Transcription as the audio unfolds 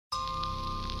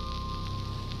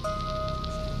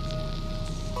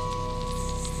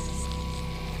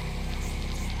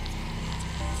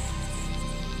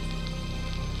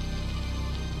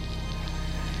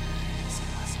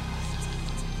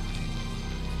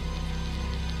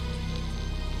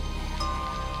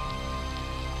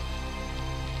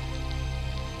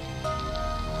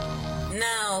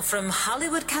Now from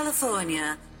Hollywood,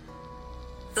 California,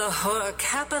 the horror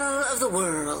capital of the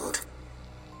world,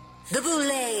 the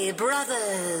Boulet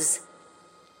Brothers,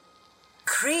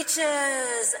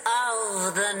 Creatures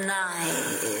of the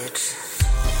Night.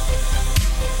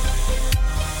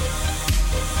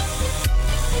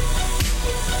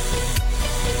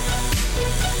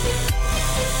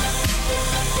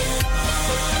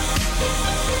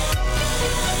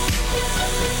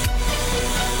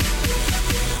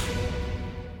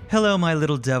 Hello, my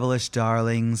little devilish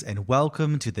darlings, and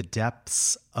welcome to the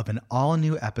depths of an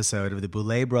all-new episode of the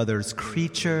Boulet Brothers'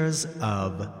 Creatures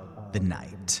of the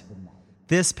Night.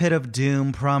 This pit of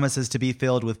doom promises to be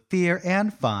filled with fear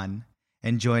and fun,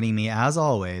 and joining me, as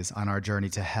always, on our journey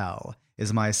to hell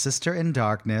is my sister in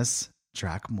darkness,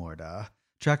 Dracmorda.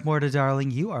 Dracmorda,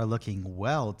 darling, you are looking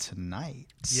well tonight.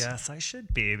 Yes, I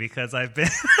should be, because I've been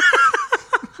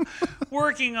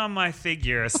working on my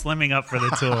figure, slimming up for the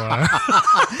tour.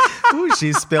 Ooh,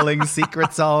 she's spilling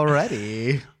secrets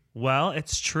already. Well,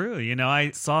 it's true. You know,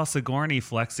 I saw Sigourney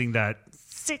flexing that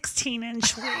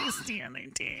 16-inch waist the other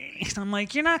day. I'm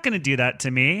like, you're not going to do that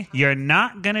to me. You're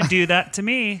not going to do that to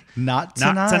me. Not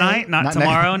tonight. Not tonight, not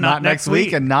tomorrow, not next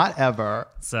week. And not ever.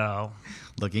 So,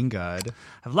 looking good. I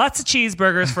have lots of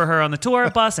cheeseburgers for her on the tour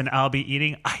bus, and I'll be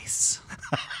eating ice.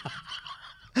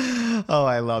 Oh,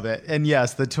 I love it. And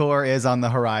yes, the tour is on the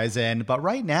horizon. But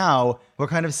right now, we're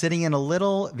kind of sitting in a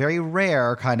little, very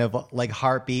rare kind of like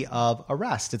heartbeat of a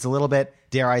rest. It's a little bit,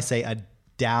 dare I say, a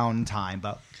downtime.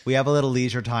 But we have a little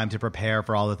leisure time to prepare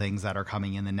for all the things that are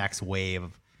coming in the next wave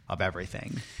of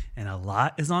everything. And a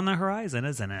lot is on the horizon,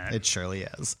 isn't it? It surely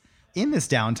is. In this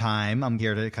downtime, I'm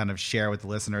here to kind of share with the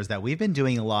listeners that we've been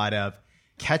doing a lot of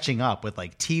catching up with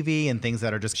like TV and things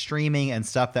that are just streaming and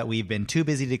stuff that we've been too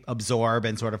busy to absorb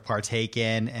and sort of partake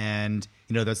in. And,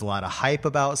 you know, there's a lot of hype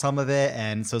about some of it.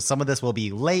 And so some of this will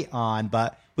be late on,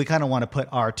 but we kind of want to put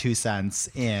our 2 cents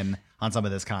in on some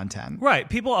of this content. Right.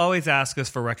 People always ask us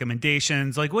for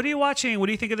recommendations. Like, what are you watching? What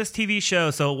do you think of this TV show?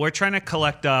 So we're trying to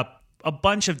collect up a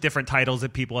bunch of different titles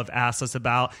that people have asked us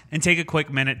about and take a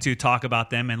quick minute to talk about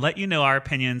them and let you know our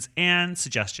opinions and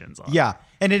suggestions on Yeah.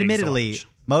 And admittedly,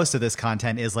 most of this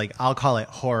content is like, I'll call it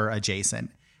horror adjacent.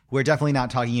 We're definitely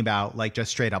not talking about like just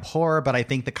straight up horror, but I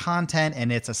think the content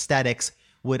and its aesthetics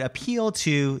would appeal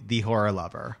to the horror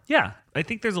lover. Yeah, I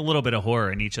think there's a little bit of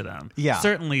horror in each of them. Yeah.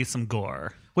 Certainly some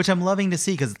gore. Which I'm loving to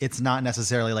see because it's not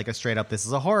necessarily like a straight up, this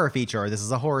is a horror feature or this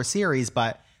is a horror series,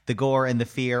 but the gore and the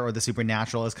fear or the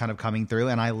supernatural is kind of coming through.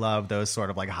 And I love those sort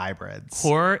of like hybrids.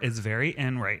 Horror is very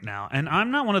in right now. And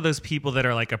I'm not one of those people that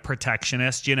are like a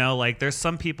protectionist, you know, like there's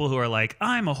some people who are like,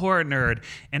 I'm a horror nerd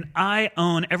and I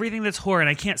own everything that's horror and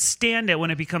I can't stand it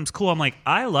when it becomes cool. I'm like,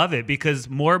 I love it because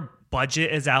more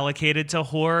budget is allocated to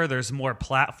horror. There's more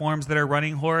platforms that are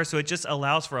running horror. So it just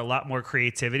allows for a lot more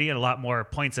creativity and a lot more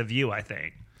points of view, I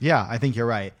think. Yeah, I think you're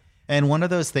right. And one of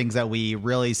those things that we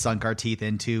really sunk our teeth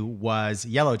into was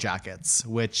Yellow Jackets,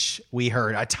 which we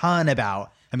heard a ton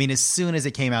about. I mean, as soon as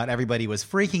it came out, everybody was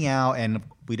freaking out, and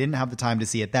we didn't have the time to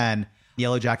see it then.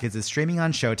 Yellow Jackets is streaming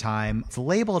on Showtime. It's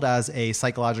labeled as a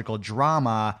psychological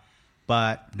drama,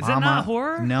 but is it not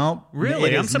horror? No,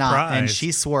 really, I'm surprised. Not. And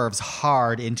she swerves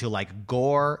hard into like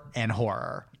gore and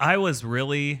horror. I was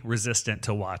really resistant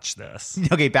to watch this.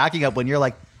 Okay, backing up when you're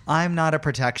like, I'm not a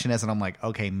protectionist, and I'm like,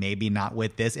 okay, maybe not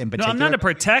with this in particular. No, I'm not a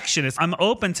protectionist. I'm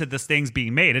open to this things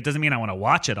being made. It doesn't mean I want to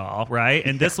watch it all, right?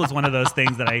 And this was one of those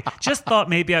things that I just thought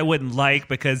maybe I wouldn't like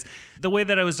because the way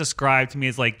that it was described to me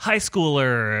is like high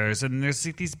schoolers and there's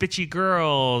like these bitchy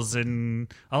girls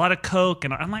and a lot of coke,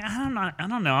 and I'm like, I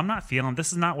don't know. I'm not feeling.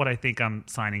 This is not what I think I'm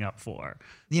signing up for.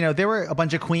 You know, there were a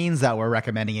bunch of queens that were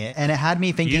recommending it, and it had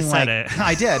me thinking you like, said it.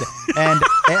 I did, and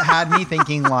it had me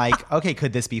thinking like, okay,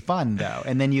 could this be fun though?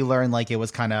 And then you learn like it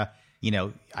was kind of, you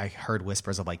know, I heard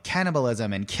whispers of like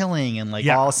cannibalism and killing and like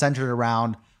all centered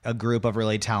around a group of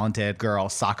really talented girl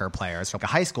soccer players from like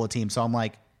a high school team. So I'm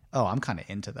like, oh, I'm kind of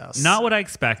into this. Not what I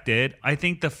expected. I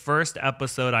think the first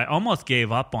episode, I almost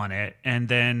gave up on it. And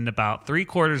then about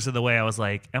 3/4 of the way, I was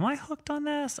like, am I hooked on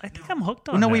this? I think I'm hooked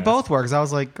on this. No, we both were because I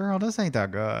was like, girl, this ain't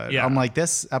that good. Yeah. I'm like,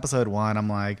 this episode 1, I'm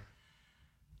like,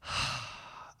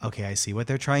 okay, I see what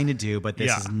they're trying to do, but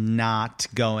this is not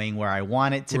going where I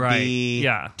want it to be.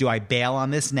 Yeah. Do I bail on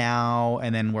this now?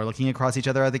 And then we're looking across each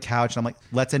other at the couch, and I'm like,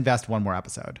 let's invest one more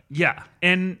episode. Yeah.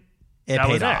 And it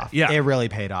paid off. Yeah. It really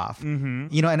paid off. Mm-hmm.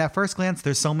 You know, and at first glance,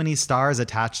 there's so many stars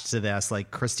attached to this.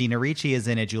 Like Christina Ricci is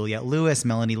in it, Juliette Lewis,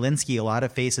 Melanie Linsky, a lot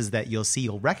of faces that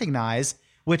you'll recognize,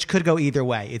 which could go either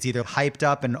way. It's either hyped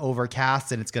up and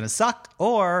overcast and it's going to suck,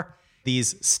 or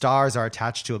these stars are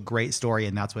attached to a great story,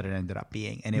 and that's what it ended up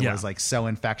being. And it was like so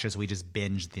infectious, we just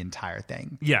binged the entire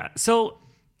thing. Yeah. So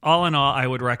all in all, I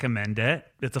would recommend it.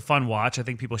 It's a fun watch. I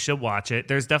think people should watch it.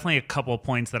 There's definitely a couple of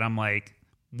points that I'm like,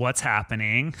 what's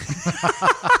happening?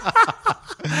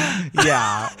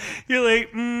 Yeah. You're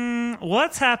like,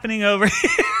 what's happening over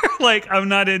here? Like, I'm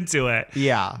not into it.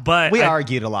 Yeah. But we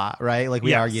argued a lot, right? Like,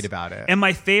 we Yes. argued about it. And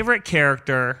my favorite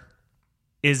character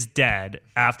is dead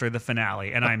after the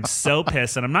finale. And I'm so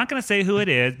pissed. And I'm not going to say who it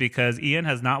is because Ian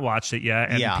has not watched it yet.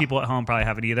 And people at home probably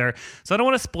haven't either. So I don't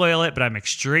want to spoil it, but I'm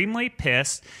extremely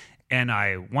pissed. And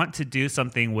I want to do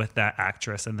something with that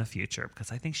actress in the future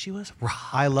because I think she was raw.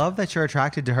 I love that you're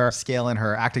attracted to her skill and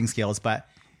her acting skills, but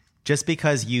just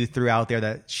because you threw out there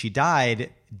that she died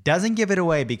doesn't give it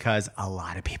away because a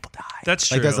lot of people died. That's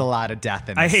true. Like, there's a lot of death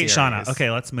in this I hate series. Shauna. Okay,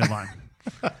 let's move on.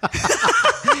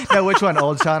 No, which one?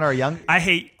 Old Shauna or young? I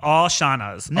hate all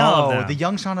Shaunas. all No, of them. the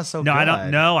young Shauna's so No, good. I don't.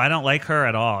 No, I don't like her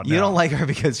at all. You no. don't like her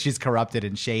because she's corrupted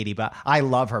and shady, but I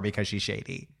love her because she's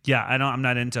shady. Yeah, I don't. I'm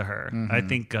not into her. Mm-hmm. I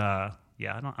think. Yeah,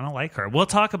 I don't like her. We'll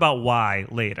talk about why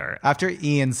later. After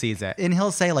Ian sees it, and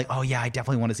he'll say like, "Oh yeah, I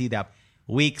definitely want to see that."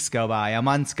 Weeks go by,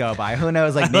 months go by. Who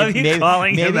knows? Like, Love you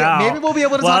calling him out maybe we'll be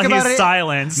able to while talk about he's it.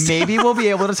 silenced. Maybe we'll be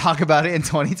able to talk about it in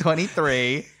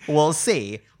 2023. We'll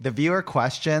see. The viewer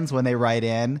questions when they write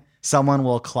in. Someone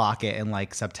will clock it in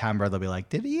like September. They'll be like,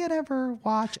 "Did Ian ever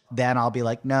watch?" Then I'll be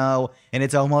like, "No." And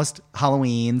it's almost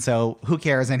Halloween, so who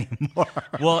cares anymore?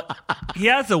 Well, he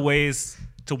has a ways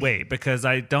to wait because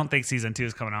I don't think season 2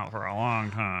 is coming out for a long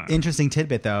time. Interesting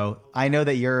tidbit, though. I know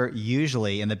that you're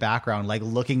usually in the background, like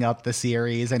looking up the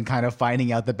series and kind of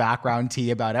finding out the background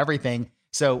tea about everything.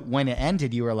 So when it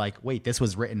ended, you were like, wait, this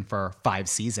was written for 5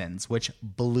 seasons, which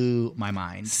blew my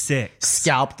mind. 6.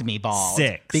 Scalped me bald.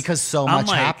 6. Because so I'm much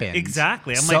like, happened.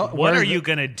 Exactly. I'm So like, what where are you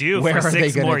going to do where for are they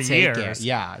 6 gonna more take it? years?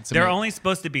 Yeah. It's They're amazing. only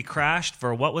supposed to be crashed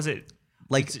for, what was it?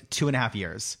 Like 2.5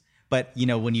 years. But, you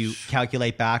know, when you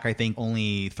calculate back, I think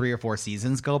only 3 or 4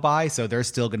 seasons go by. So they're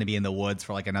still going to be in the woods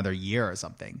for like another year or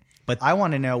something. But I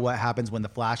want to know what happens when the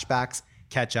flashbacks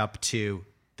catch up to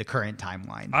the current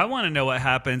timeline. I want to know what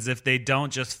happens if they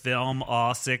don't just film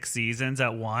all 6 seasons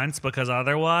at once, because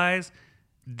otherwise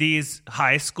these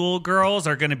high school girls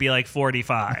are going to be like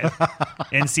 45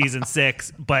 in season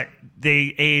 6, but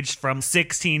they aged from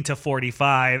 16 to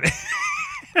 45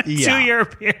 Yeah. 2-year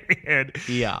period.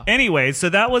 Yeah. Anyway, so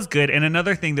that was good. And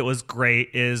another thing that was great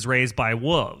is Raised by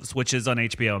Wolves, which is on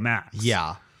HBO Max.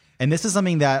 Yeah. And this is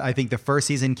something that I think the first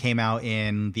season came out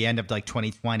in the end of like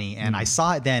 2020. And I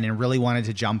saw it then and really wanted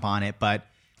to jump on it, but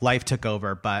life took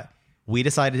over. But we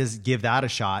decided to give that a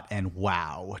shot. And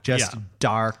wow, just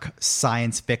dark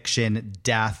science fiction,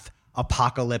 death,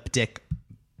 apocalyptic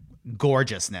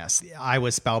gorgeousness. I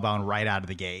was spellbound right out of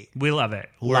the gate. We love it.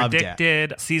 We're Loved it.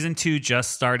 addicted. Season 2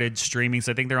 just started streaming,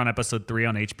 so I think they're on episode 3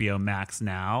 on HBO Max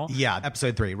now. Yeah,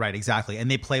 episode 3, right, exactly. And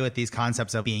they play with these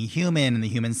concepts of being human and the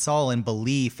human soul and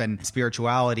belief and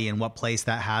spirituality and what place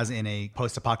that has in a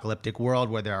post-apocalyptic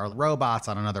world where there are robots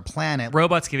on another planet.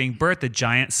 Robots giving birth to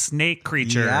giant snake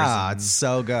creatures. Yeah, it's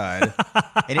so good.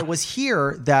 And it was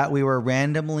here that we were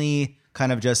randomly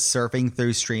kind of just surfing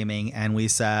through streaming and we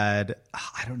said,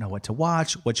 I don't know what to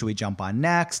watch. What should we jump on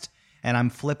next? And I'm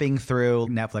flipping through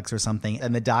Netflix or something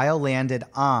and the dial landed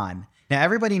on. Now,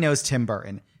 everybody knows Tim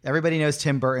Burton. Everybody knows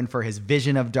Tim Burton for his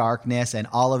Vision of Darkness and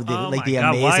all of the Oh like my the God,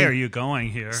 amazing why are you going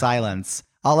here? silence.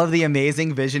 All of the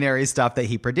amazing visionary stuff that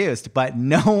he produced, but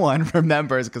no one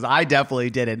remembers, because I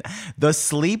definitely didn't, the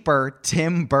sleeper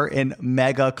Tim Burton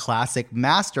mega classic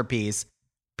masterpiece,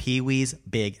 Pee-wee's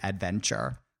Big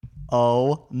Adventure.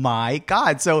 Oh my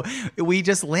God. So we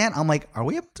just land. I'm like, are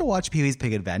we able to watch Pee-wee's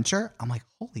Big Adventure? I'm like,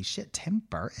 holy shit, Tim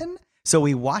Burton? So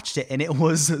we watched it and it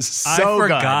was so I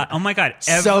forgot. good. Oh my God.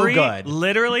 So good.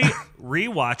 Literally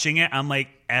rewatching it, I'm like,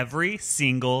 every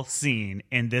single scene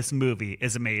in this movie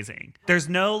is amazing. There's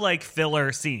no like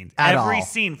filler scenes. At Every all.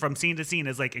 scene from scene to scene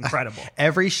is like incredible.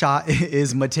 Every shot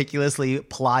is meticulously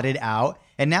plotted out.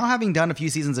 And now having done a few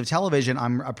seasons of television,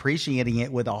 I'm appreciating it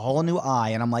with a whole new eye.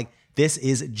 And I'm like, this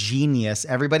is genius.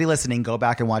 Everybody listening, go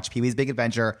back and watch Pee-wee's Big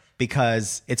Adventure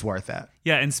because it's worth it.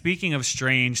 Yeah, and speaking of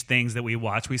strange things that we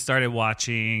watch, we started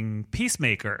watching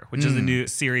Peacemaker, which is a new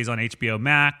series on HBO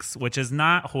Max, which is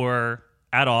not horror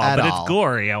at all, but it's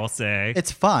gory, I will say.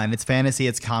 It's fun. It's fantasy.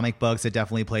 It's comic books. It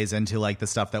definitely plays into like the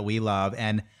stuff that we love.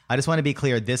 And I just want to be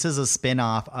clear, this is a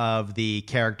spin-off of the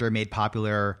character made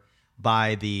popular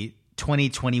by the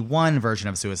 2021 version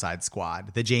of Suicide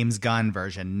Squad, the James Gunn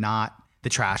version, not the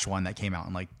trash one that came out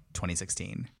in like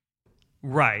 2016.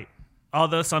 Right.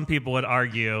 Although some people would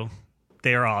argue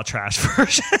they are all trash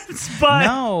versions. But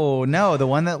No, the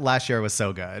one that last year was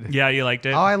so good. yeah, you liked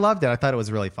it? Oh, I loved it. I thought it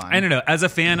was really fun. I don't know. As a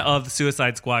fan of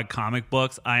Suicide Squad comic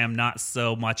books, I am not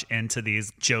so much into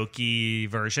these jokey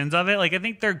versions of it. Like, I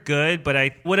think they're good, but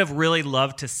I would have really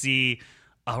loved to see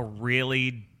a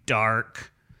really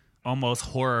dark, almost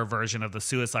horror version of the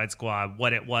Suicide Squad,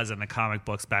 what it was in the comic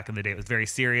books back in the day. It was very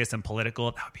serious and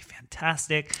political. That would be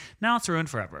fantastic. Now it's ruined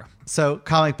forever. So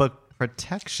comic book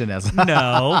protectionism.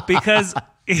 No, because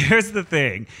here's the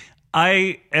thing.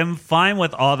 I am fine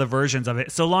with all the versions of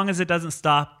it so long as it doesn't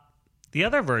stop the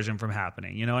other version from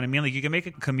happening. You know what I mean? Like, you can make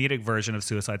a comedic version of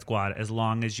Suicide Squad as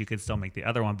long as you can still make the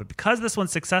other one. But because this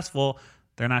one's successful,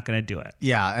 they're not going to do it.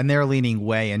 Yeah, and they're leaning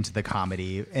way into the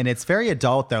comedy. And it's very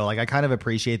adult, though. Like, I kind of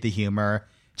appreciate the humor.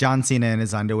 John Cena in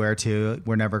his underwear, too.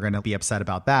 We're never going to be upset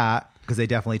about that because they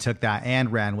definitely took that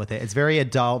and ran with it. It's very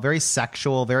adult, very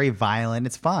sexual, very violent.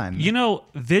 It's fun. You know,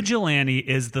 Vigilante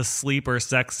is the sleeper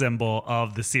sex symbol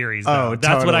of the series, though. Oh,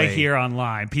 That's what I totally. hear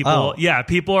online.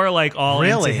 People are like all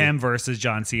Really? into him versus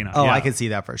John Cena. Oh, yeah. I could see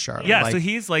that for sure. Yeah, Like, so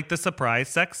he's like the surprise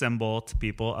sex symbol to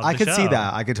people of I the could show. see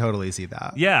that. I could totally see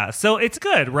that. Yeah, so it's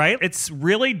good, right? It's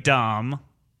really dumb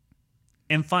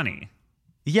and funny.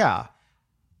 Yeah.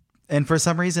 And for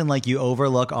some reason, like, you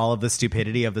overlook all of the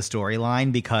stupidity of the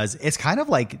storyline because it's kind of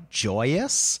like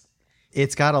joyous.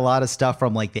 It's got a lot of stuff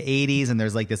from like the 80s, and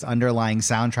there's like this underlying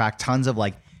soundtrack, tons of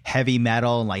like heavy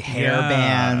metal and like hair Yeah,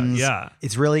 bands. yeah.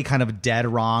 It's really kind of dead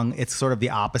wrong. It's sort of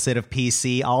the opposite of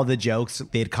PC. All the jokes,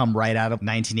 they'd come right out of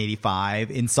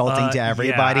 1985, insulting to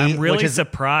everybody. Yeah, I'm really which is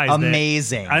surprised. that-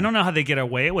 amazing. I don't know how they get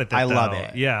away with it. I love though.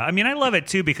 it. Yeah, I mean, I love it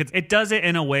too because it does it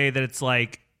in a way that it's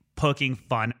like poking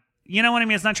fun. You know what I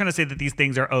mean? It's not trying to say that these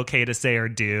things are okay to say or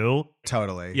do.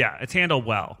 Totally. Yeah, it's handled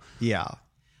well. Yeah.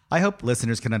 I hope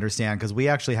listeners can understand because we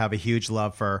actually have a huge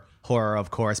love for horror,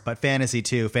 of course, but fantasy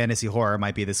too. Fantasy horror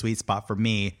might be the sweet spot for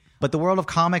me. But the world of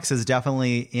comics is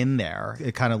definitely in there.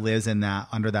 It kind of lives in that,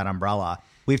 under that umbrella.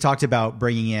 We've talked about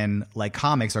bringing in like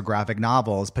comics or graphic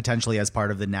novels potentially as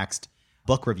part of the next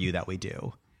book review that we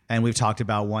do. And we've talked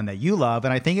about one that you love,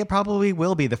 and I think it probably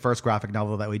will be the first graphic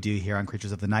novel that we do here on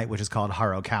Creatures of the Night, which is called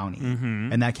Harrow County.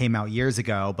 Mm-hmm. And that came out years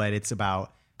ago, but it's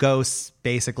about ghosts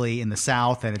basically in the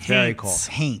South, and it's very cool.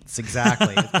 Haints,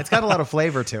 exactly. It's got a lot of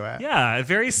flavor to it. Yeah, a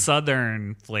very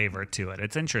southern flavor to it.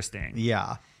 It's interesting.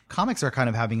 Yeah. Comics are kind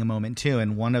of having a moment too,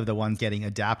 and one of the ones getting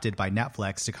adapted by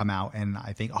Netflix to come out, and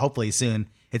I think hopefully soon,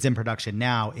 it's in production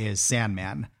now, is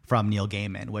Sandman from Neil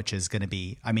Gaiman, which is going to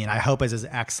be, I mean, I hope is as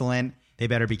excellent. They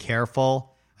better be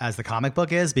careful as the comic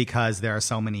book is because there are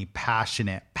so many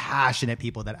passionate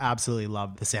people that absolutely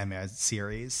love the Sandman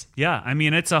series. Yeah, I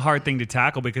mean, it's a hard thing to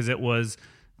tackle because it was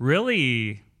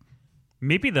really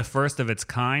maybe the first of its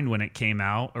kind when it came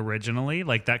out originally.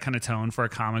 Like, that kind of tone for a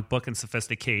comic book and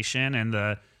sophistication and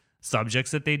the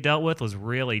subjects that they dealt with was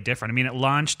really different. I mean, it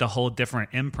launched a whole different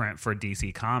imprint for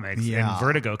DC Comics and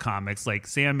Vertigo Comics. Like,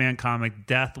 Sandman comic,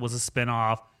 Death was a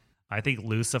spinoff. I think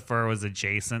Lucifer was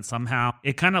adjacent somehow.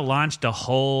 It kind of launched a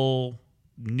whole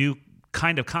new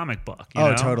kind of comic book. You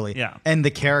know? Totally. Yeah. And the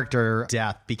character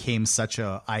Death became such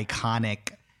a iconic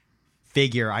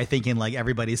figure, I think, in like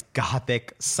everybody's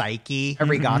gothic psyche.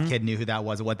 Every goth kid knew who that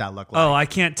was and what that looked like. Oh, I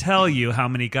can't tell you how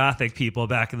many gothic people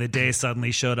back in the day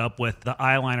suddenly showed up with the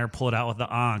eyeliner pulled out with the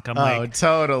ankh. I'm like,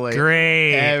 totally.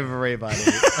 great. Everybody.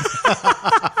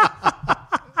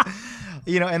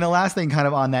 You know, and the last thing kind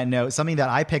of on that note, something that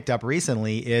I picked up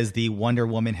recently is the Wonder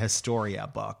Woman Historia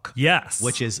book. Yes.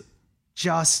 Which is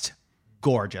just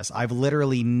gorgeous. I've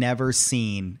literally never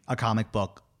seen a comic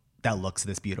book that looks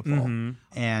this beautiful.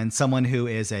 And someone who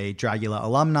is a Dragula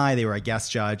alumni, they were a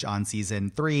guest judge on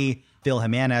season 3, Phil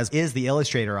Jimenez, is the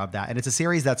illustrator of that. And it's a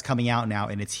series that's coming out now,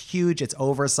 and it's huge. It's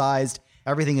oversized.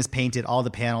 Everything is painted. All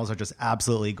the panels are just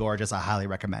absolutely gorgeous. I highly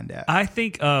recommend it. I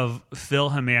think of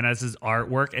Phil Jimenez's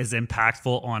artwork as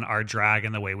impactful on our drag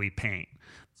and the way we paint.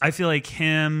 I feel like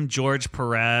him, George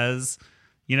Perez,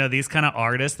 you know, these kind of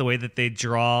artists, the way that they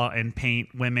draw and paint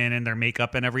women and their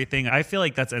makeup and everything, I feel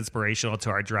like that's inspirational to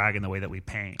our drag and the way that we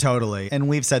paint. Totally. And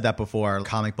we've said that before,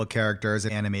 comic book characters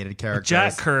and animated characters.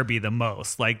 Jack Kirby the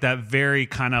most, like that very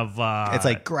kind of it's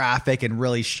like graphic and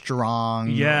really strong.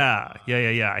 Yeah. He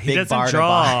Big doesn't Barda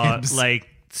draw vibes. like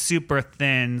super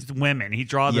thin women. He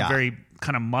draws the very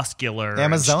kind of muscular,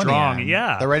 Amazonian. and strong.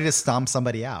 Yeah, They're ready to stomp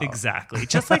somebody out. exactly,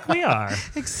 just like we are.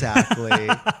 Exactly.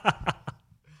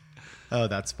 Oh,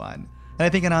 that's fun. And I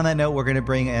think, and on that note, we're going to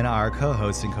bring in our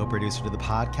co-host and co-producer to the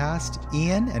podcast,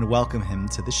 Ian, and welcome him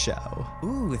to the show.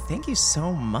 Ooh, thank you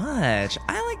so much.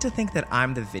 I like to think that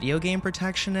I'm the video game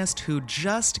protectionist who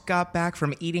just got back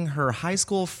from eating her high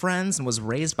school friends and was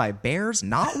raised by bears,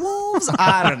 not wolves?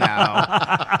 I don't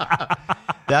know.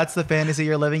 That's the fantasy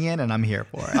you're living in, and I'm here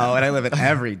for it. Oh, and I live it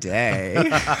every day. Ooh,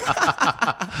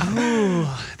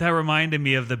 that reminded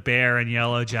me of the bear in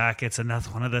Yellow Jackets, and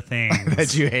that's one of the things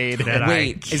That you hate. that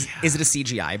Wait, is it a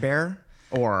CGI bear?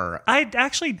 Or I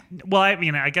actually, well, I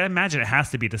mean, I can imagine it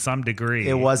has to be to some degree.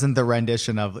 It wasn't the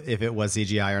rendition of if it was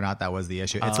CGI or not that was the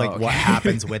issue. It's what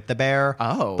happens with the bear.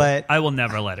 Oh. But I will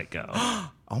never let it go.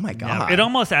 oh my God. It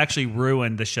almost actually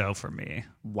ruined the show for me.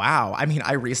 Wow. I mean,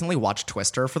 I recently watched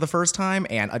Twister for the first time,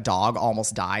 and a dog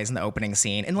almost dies in the opening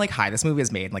scene. And like, hi, this movie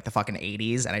is made in like the fucking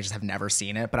 80s, and I just have never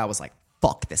seen it. But I was like,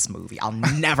 fuck this movie. I'll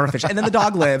never finish it. And then the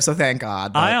dog lives, so thank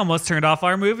God. But I almost turned off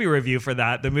our movie review for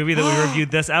that. The movie that we reviewed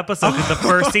this episode, because the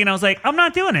first scene, I was like, I'm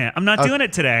not doing it. I'm not doing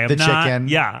it today. I'm the not, chicken.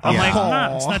 Yeah. I'm like,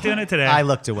 I'm just not doing it today. I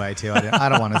looked away too. I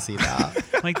don't want to see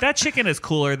that. Like, that chicken is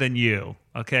cooler than you.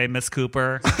 Okay, Miss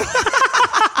Cooper.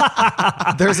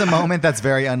 There's a moment that's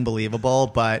very unbelievable,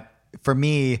 but for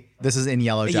me, this is in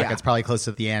Yellow Jackets, Yeah. probably close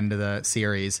to the end of the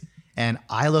series. And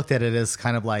I looked at it as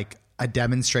kind of like a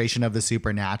demonstration of the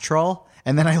supernatural.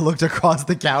 And then I looked across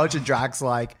the couch and Drax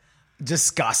like,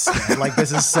 disgusting. Like,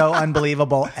 this is so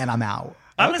unbelievable, and I'm out.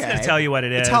 I'm just going to Okay. tell you what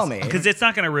it is. Tell me. Because it's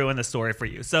not going to ruin the story for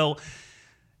you. So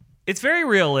it's very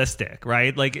realistic,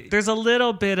 right? Like, there's a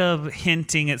little bit of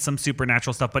hinting at some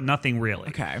supernatural stuff, but nothing really.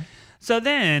 okay. So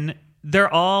then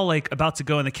they're all like about to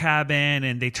go in the cabin,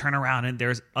 and they turn around and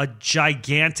there's a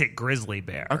gigantic grizzly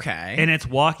bear. Okay. And it's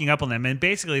walking up on them. And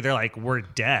basically they're like, we're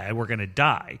dead. We're going to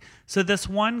die. So this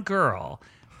one girl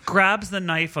grabs the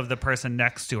knife of the person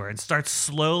next to her and starts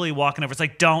slowly walking over. It's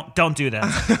like, don't do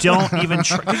this. Don't even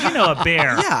try. Because you know a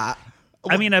bear. Yeah.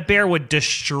 I mean, a bear would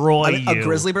destroy I mean, you. a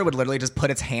grizzly bear would literally just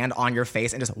put its hand on your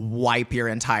face and just wipe your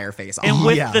entire face off. And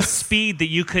with yes. the speed that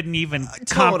you couldn't even Totally.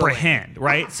 comprehend,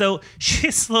 right? So she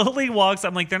slowly walks.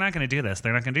 I'm like, they're not going to do this.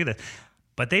 They're not going to do this.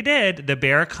 But they did. The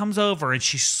bear comes over, and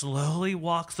she slowly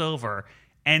walks over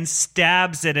and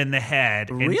stabs it in the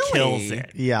head and Really? kills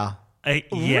it. Yeah,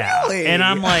 Yeah. Really? And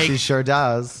I'm like, she sure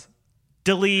does.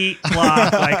 delete,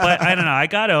 block. But I don't know. I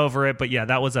got over it. But yeah,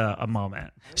 that was a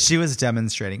moment. She was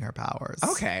demonstrating her powers.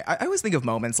 Okay. I always think of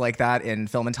moments like that in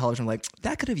film and television, like,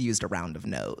 that could have used a round of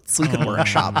notes. We could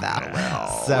workshop that a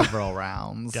little. Several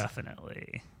rounds.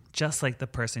 Definitely. Just like the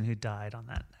person who died on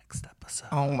that next episode.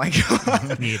 Oh my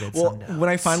God. Needed Well, some notes. when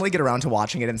I finally get around to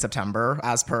watching it in September,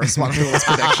 as per Swan's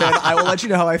prediction, I will let you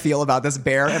know how I feel about this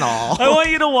bear and all. I want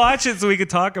you to watch it so we could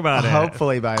talk about it.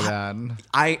 Hopefully by then.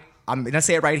 I'm going to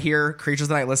say it right here. Creatures of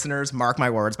the Night listeners, mark my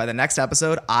words. By the next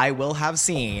episode, I will have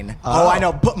seen. Oh, I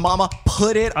know. Mama,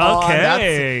 put it on.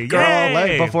 Okay. Girl,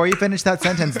 Yay. before you finish that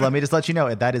sentence, let me just let you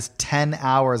know that is 10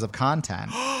 hours of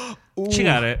content. She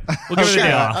got it. We'll give her the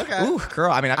day off. Okay. Ooh,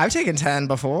 girl. I mean, I've taken 10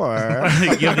 before.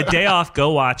 You have the day off.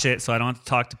 Go watch it so I don't have to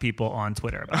talk to people on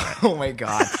Twitter about it. Oh my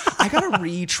God. I gotta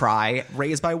retry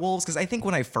Raised by Wolves, because I think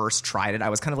when I first tried it, I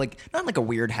was kind of like, not in like a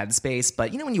weird headspace,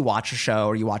 but you know when you watch a show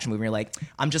or you watch a movie, you're like,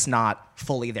 I'm just not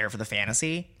fully there for the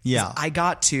fantasy. Yeah. I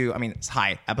got to,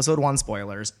 hi, episode 1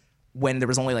 spoilers. When there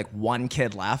was only like one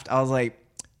kid left, I was like,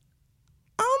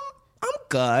 I'm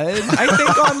good. I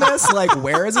think on this, like,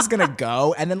 where is this gonna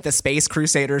go? And then the Space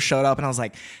Crusaders showed up, and I was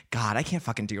like, God, I can't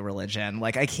fucking do religion.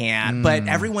 Like, I can't. But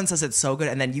everyone says it's so good.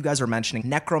 And then you guys were mentioning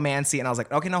necromancy, and I was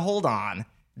like, okay, now hold on.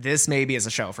 This maybe is a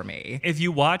show for me. If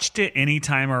you watched it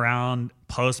anytime around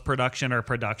post-production or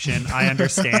production, I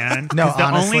understand. No, 'Cause the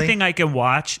honestly- only thing I can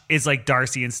watch is like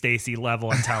Darcy and Stacy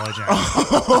level intelligence.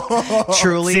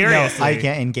 Truly, no, Seriously. I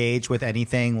can't engage with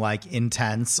anything like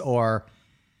intense or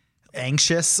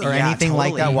anxious or Yeah, anything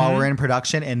like that totally. while we're in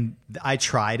production. And I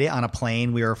tried it on a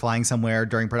plane. We were flying somewhere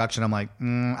during production. I'm like,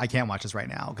 I can't watch this right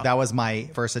now. That was my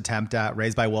first attempt at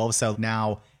Raised by Wolves. So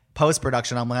now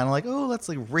post-production, I'm kind of like, oh, let's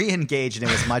like re-engage. And it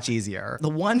was much easier. The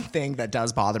one thing that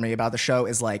does bother me about the show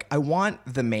is like, I want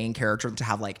the main character to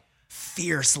have like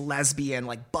fierce lesbian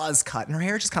like buzz cut, and her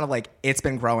hair just kind of like it's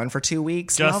been growing for 2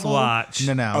 weeks. Just level. watch.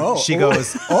 No. Oh, She oh.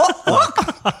 goes,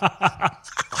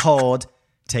 hold,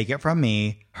 take it from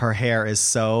me. Her hair is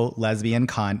so lesbian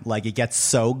cunt. Like, it gets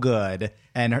so good.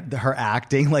 And her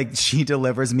acting, like, she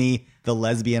delivers me the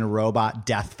lesbian robot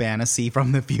death fantasy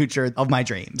from the future of my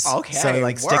dreams. Okay, So,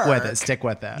 like, stick with it. work. Stick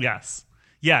with it. Yes.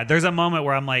 Yeah, there's a moment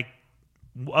where I'm like,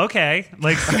 okay.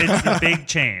 Like, it's a big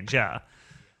change. Yeah.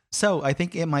 So, I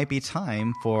think it might be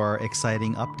time for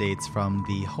exciting updates from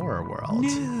the horror world.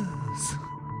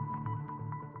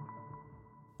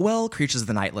 Well, Creatures of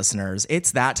the Night listeners,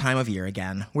 it's that time of year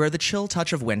again, where the chill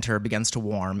touch of winter begins to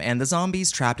warm and the zombies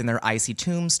trapped in their icy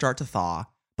tombs start to thaw.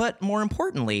 But more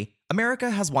importantly, America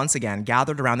has once again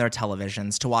gathered around their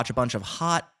televisions to watch a bunch of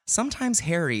hot, sometimes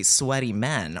hairy, sweaty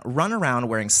men run around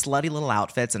wearing slutty little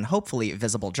outfits and hopefully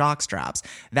visible jockstraps.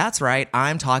 That's right,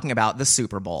 I'm talking about the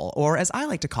Super Bowl, or as I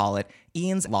like to call it,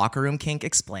 Ian's Locker Room Kink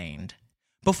Explained.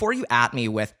 Before you at me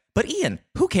with, "But Ian,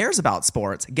 who cares about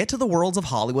sports?" get to the worlds of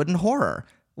Hollywood and horror.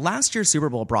 Last year's Super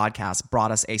Bowl broadcast brought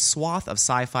us a swath of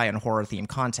sci-fi and horror-themed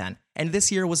content, and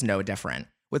this year was no different,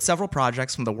 with several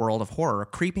projects from the world of horror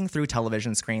creeping through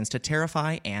television screens to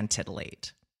terrify and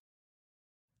titillate.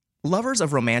 Lovers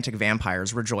of romantic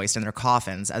vampires rejoiced in their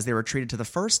coffins as they were treated to the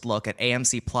first look at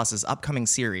AMC Plus's upcoming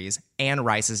series, Anne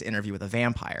Rice's Interview with a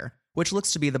Vampire, which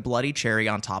looks to be the bloody cherry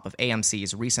on top of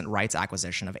AMC's recent rights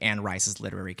acquisition of Anne Rice's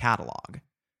literary catalog.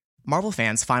 Marvel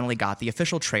fans finally got the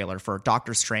official trailer for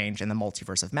Doctor Strange and the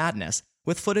Multiverse of Madness,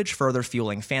 with footage further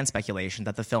fueling fan speculation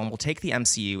that the film will take the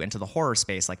MCU into the horror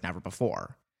space like never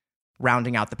before.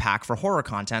 Rounding out the pack for horror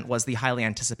content was the highly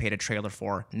anticipated trailer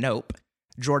for Nope,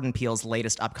 Jordan Peele's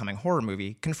latest upcoming horror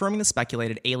movie, confirming the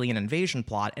speculated alien invasion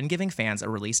plot and giving fans a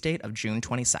release date of June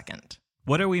 22nd.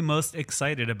 What are we most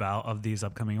excited about of these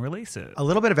upcoming releases? A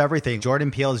little bit of everything.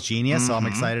 Jordan Peele's genius, so I'm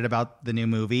excited about the new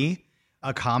movie.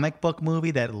 A comic book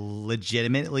movie that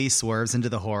legitimately swerves into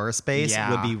the horror space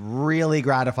would be really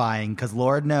gratifying because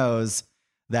Lord knows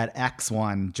that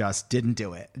X1 just didn't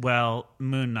do it. Well,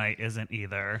 Moon Knight isn't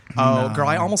either. Oh, girl,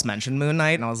 I almost mentioned Moon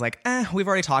Knight, and I was like, we've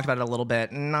already talked about it a little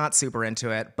bit, not super into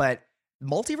it, but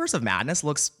Multiverse of Madness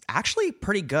looks actually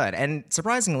pretty good, and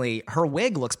surprisingly, her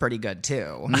wig looks pretty good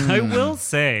too. I will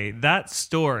say that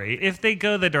story, if they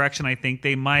go the direction I think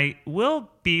they will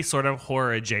be sort of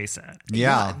horror adjacent.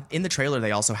 Yeah. In the trailer,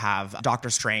 they also have Doctor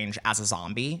Strange as a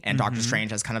zombie, and Doctor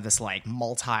Strange as kind of this like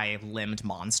multi-limbed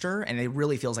monster, and it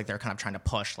really feels like they're kind of trying to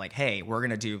push like, hey, we're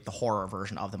going to do the horror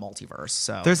version of the multiverse.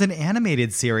 So there's an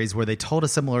animated series where they told a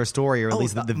similar story, or at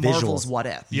least the Marvel's visuals. What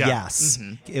If? Yeah. Yes.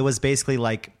 It was basically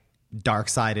like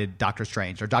dark-sided Doctor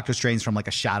Strange, or Doctor Strange from like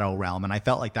a shadow realm, and I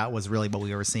felt like that was really what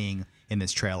we were seeing in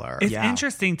this trailer. It's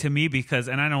interesting to me because,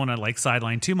 and I don't want to like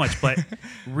sideline too much, but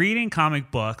reading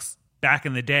comic books back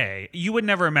in the day, you would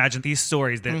never imagine these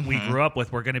stories that we grew up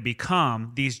with were going to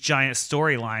become these giant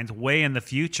storylines way in the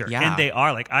future. Yeah. And they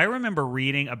are. Like, I remember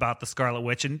reading about the Scarlet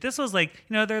Witch, and this was like,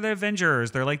 they're the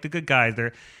Avengers, they're like the good guys,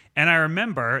 and I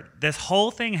remember this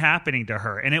whole thing happening to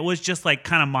her, and it was just like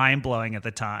kind of mind-blowing at the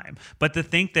time. But to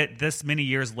think that this many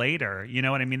years later, you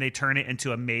know what I mean, they turn it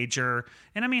into a major...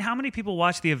 And I mean, how many people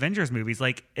watch the Avengers movies?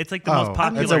 Like, it's like the most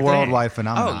popular It's a thing. worldwide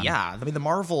phenomenon. Oh, yeah. I mean, the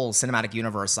Marvel Cinematic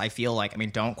Universe, I feel like,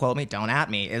 don't quote me, don't at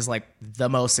me, is like the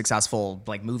most successful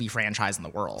like movie franchise in the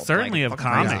world. Certainly like, of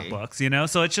fucking comic crazy. books,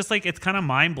 So it's just like, it's kind of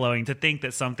mind-blowing to think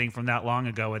that something from that long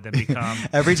ago would then become...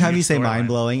 Every time you say storyline.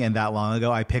 mind-blowing and that long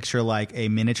ago, I picture like a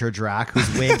miniature Drac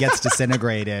whose wig gets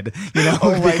disintegrated,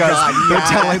 because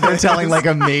God, they're telling like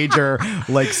a major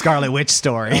like Scarlet Witch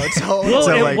story. Well,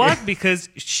 So, it like- was because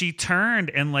she turned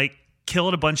and like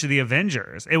killed a bunch of the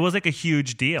Avengers. It was like a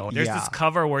huge deal. There's Yeah. this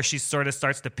cover where she sort of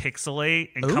starts to pixelate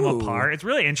and come Ooh, apart. It's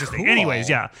really interesting. cool. Anyways,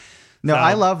 yeah. No, So-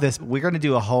 I love this. We're going to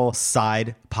do a whole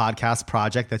side podcast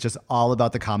project that's just all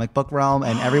about the comic book realm,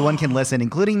 and everyone can listen,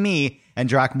 including me, and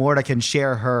Drac Morta can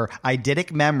share her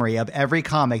eidetic memory of every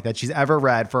comic that she's ever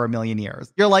read for a million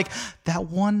years. You're like, that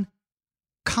one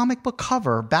comic book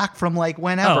cover back from like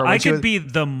whenever. Oh, when I she could was- be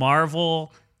the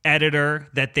Marvel editor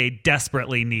that they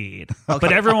desperately need.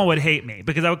 But everyone would hate me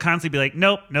because I would constantly be like,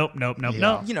 nope.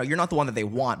 You're not the one that they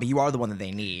want, but you are the one that they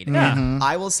need. Yeah.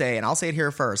 I will say, and I'll say it here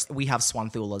first, we have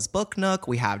Swanthula's Book Nook,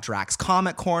 we have Drax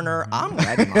Comic Corner. I'm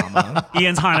ready, Mama.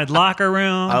 Ian's Haunted Locker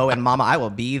Room. Oh, and Mama, I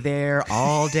will be there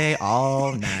all day,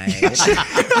 all night.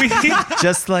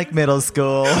 just like middle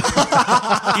school.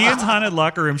 Ian's Haunted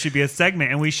Locker Room should be a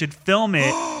segment, and we should film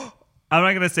it. I'm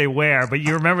not going to say where, but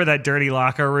you remember that dirty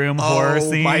locker room horror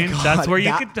scene? my God, That's where you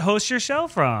that- could host your show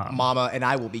from. Mama, and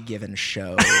I will be given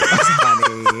shows,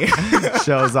 honey.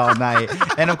 Shows all night.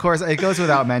 And of course, it goes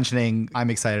without mentioning, I'm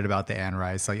excited about the Anne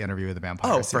Rice Interview with the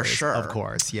Vampire Oh, for series. sure. Of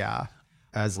course, yeah.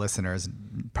 As listeners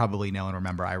probably know and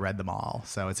remember, I read them all.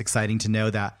 So it's exciting to know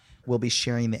that we'll be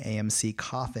sharing the AMC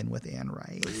coffin with Anne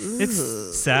Rice.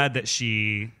 It's sad that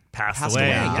she passed away.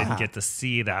 away, I yeah. didn't get to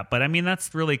see that. But I mean,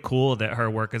 that's really cool that her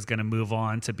work is going to move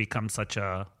on to become such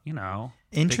a, big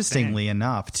Interestingly thing.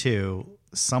 enough, too,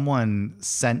 someone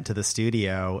sent to the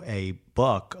studio a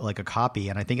book, like a copy,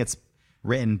 and I think it's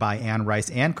written by Anne Rice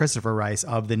and Christopher Rice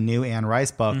of the new Anne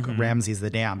Rice book, Ramses the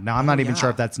Damned. Now, I'm not even sure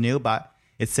if that's new, but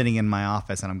it's sitting in my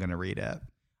office and I'm going to read it.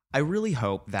 I really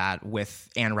hope that with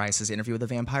Anne Rice's interview with the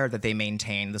vampire that they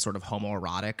maintain the sort of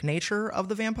homoerotic nature of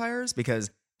the vampires, because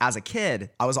as a kid,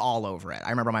 I was all over it. I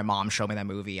remember my mom showed me that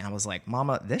movie and I was like,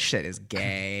 Mama, this shit is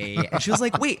gay. And she was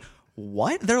like, wait,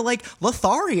 what? They're like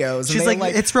Lotharios. She's like,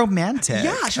 it's romantic.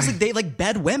 Yeah, she's like, they like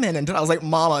bed women. And I was like,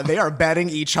 Mama, they are bedding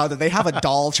each other. They have a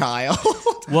doll child.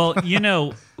 Well,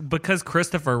 because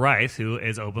Christopher Rice, who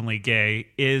is openly gay,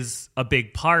 is a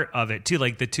big part of it too.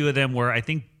 Like the two of them were, I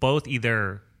think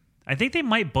they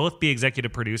might both be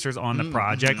executive producers on the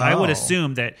project. I would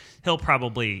assume that he'll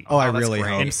probably I really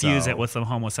hope infuse so. it with some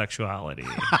homosexuality.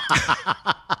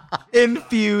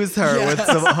 Infuse her with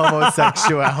some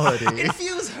homosexuality.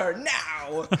 Infuse her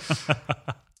now.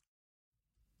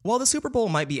 While the Super Bowl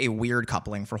might be a weird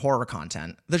coupling for horror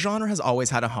content, the genre has always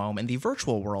had a home in the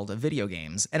virtual world of video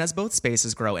games, and as both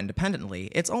spaces grow independently,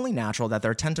 it's only natural that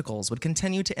their tentacles would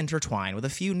continue to intertwine with a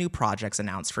few new projects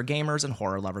announced for gamers and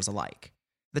horror lovers alike.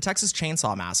 The Texas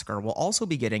Chainsaw Massacre will also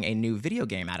be getting a new video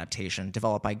game adaptation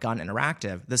developed by Gun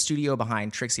Interactive, the studio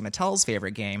behind Trixie Mattel's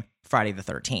favorite game, Friday the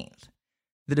 13th.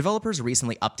 The developers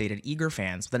recently updated eager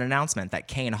fans with an announcement that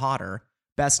Kane Hodder,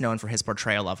 best known for his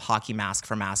portrayal of Hockey Mask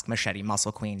for Mask Machete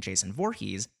Muscle Queen Jason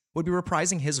Voorhees, would be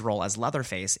reprising his role as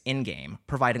Leatherface in-game,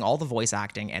 providing all the voice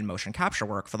acting and motion capture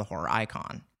work for the horror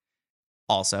icon.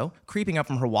 Also, creeping up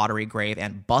from her watery grave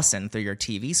and bussin' through your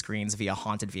TV screens via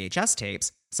haunted VHS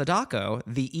tapes, Sadako,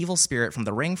 the evil spirit from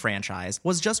the Ring franchise,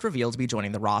 was just revealed to be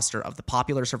joining the roster of the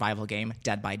popular survival game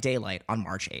Dead by Daylight on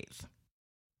March 8th.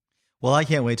 Well, I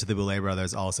can't wait till the Boulay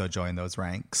brothers also join those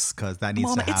ranks, because that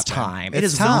needs to happen. It's time. It's It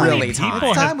is time. really time. People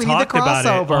It's time. have We need the talked about it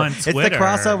crossover. on It's the Twitter.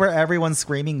 crossover everyone's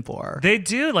screaming for. They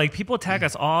do. Like, people tag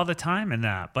us all the time in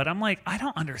that. But I'm like, I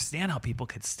don't understand how people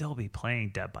could still be playing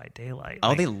Dead by Daylight. Oh,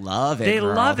 Like, they love it. They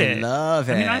girl. love They it. love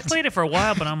it. I mean, I played it for a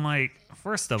while, but I'm like,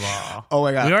 first of all, Oh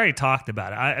my God. we already talked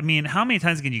about it. I mean, how many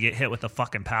times can you get hit with a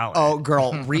fucking pallet? Oh,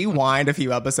 girl, rewind a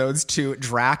few episodes to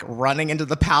Drac running into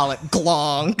the pallet.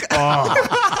 Glonk.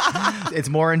 It's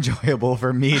more enjoyable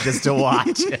for me just to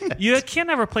watch it. You can't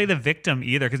ever play the victim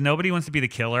either, because nobody wants to be the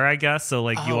killer, I guess. So,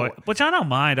 like, which I don't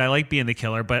mind. I like being the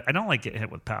killer, but I don't like getting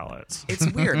hit with pallets. It's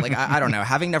weird. Like, I don't know.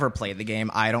 Having never played the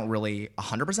game, I don't really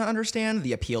 100% understand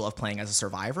the appeal of playing as a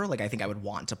survivor. Like, I think I would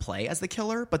want to play as the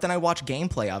killer, but then I watch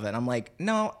gameplay of it, and I'm like,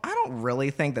 no, I don't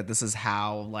really think that this is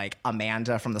how, like,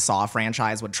 Amanda from the Saw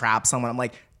franchise would trap someone. I'm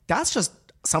like, that's just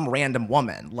some random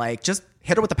woman. Like, just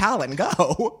hit her with the pallet and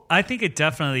go. I think it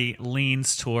definitely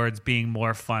leans towards being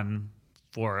more fun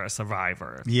for a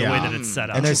survivor. Yeah. The way that it's set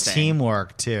up. And there's Interesting.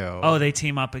 teamwork, too. Oh, they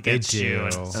team up against do. you. And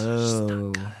it's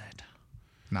Oh.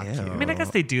 Not Ew. cute. I mean, I guess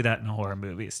they do that in horror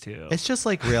movies, too. It's just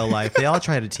like real life. They all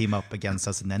try to team up against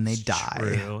us, and then they die.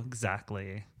 True,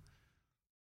 exactly.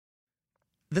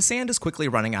 The sand is quickly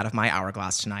running out of my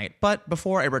hourglass tonight, but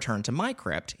before I return to my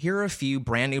crypt, here are a few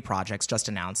brand new projects just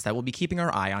announced that we'll be keeping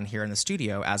our eye on here in the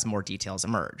studio as more details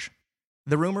emerge.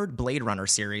 The rumored Blade Runner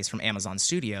series from Amazon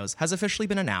Studios has officially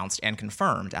been announced and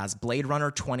confirmed as Blade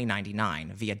Runner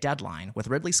 2099 via Deadline, with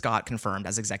Ridley Scott confirmed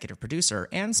as executive producer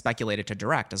and speculated to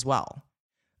direct as well.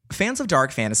 Fans of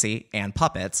dark fantasy and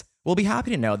puppets will be happy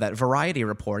to know that Variety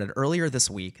reported earlier this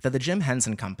week that the Jim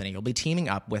Henson Company will be teaming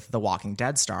up with The Walking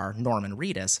Dead star Norman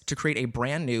Reedus to create a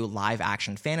brand new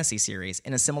live-action fantasy series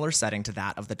in a similar setting to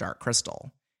that of The Dark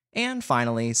Crystal. And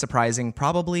finally, surprising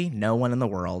probably no one in the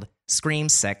world, Scream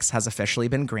 6 has officially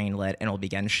been greenlit and will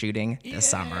begin shooting this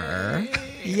summer.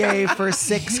 Yay for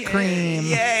 6 Cream.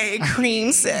 Yay,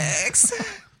 Cream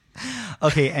 6!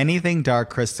 Okay, anything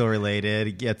Dark Crystal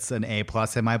related gets an A+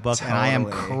 in my book, and I am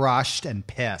Totally. crushed and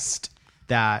pissed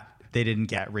that they didn't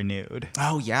get renewed.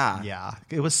 Oh, yeah. Yeah,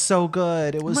 it was so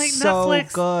good. It was Like so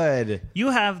Netflix. good. You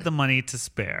have the money to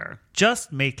spare.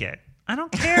 Just make it. I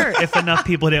don't care if enough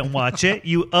people didn't watch it.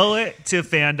 You owe it to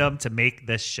fandom to make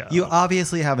this show. You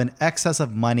obviously have an excess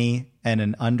of money and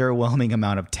an underwhelming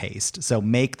amount of taste, so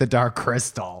make the Dark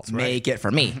Crystal. Make it for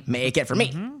me. Make it for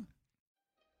me.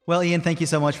 Well, Ian, thank you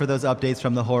so much for those updates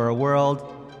from the horror world.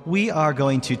 We are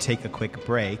going to take a quick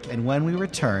break, and when we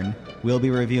return, we'll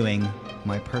be reviewing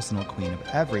my personal queen of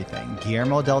everything,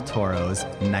 Guillermo del Toro's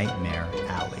Nightmare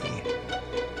Alley.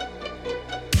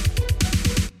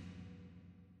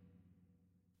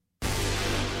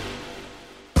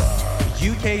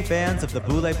 UK fans of the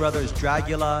Boulet Brothers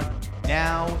Dragula,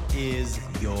 now is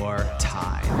your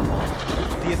time.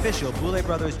 The official Boulet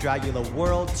Brothers Dragula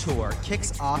World Tour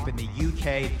kicks off in the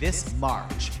UK this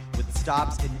March with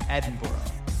stops in Edinburgh,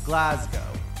 Glasgow,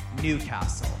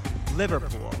 Newcastle,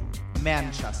 Liverpool,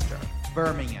 Manchester,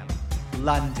 Birmingham,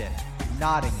 London,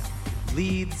 Nottingham,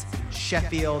 Leeds,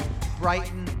 Sheffield,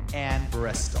 Brighton, and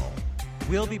Bristol.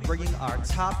 we'll be bringing our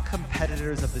top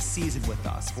competitors of the season with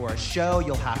us for a show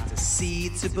you'll have to see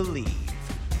to believe.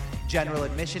 General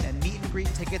admission and meet and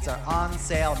greet tickets are on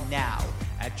sale now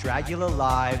at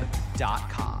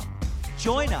DragulaLive.com.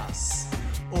 Join us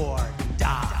or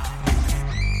die.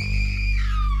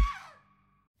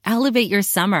 Elevate your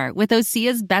summer with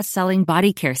Osea's best-selling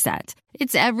body care set.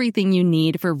 It's everything you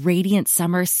need for radiant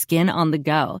summer skin on the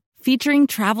go. Featuring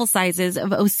travel sizes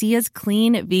of Osea's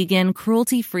clean, vegan,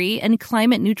 cruelty-free, and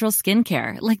climate-neutral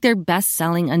skincare, like their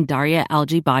best-selling Undaria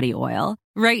algae body oil.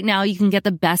 Right now, you can get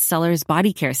the bestsellers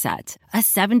body care set, a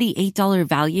 $78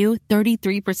 value,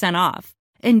 33% off.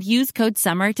 And use code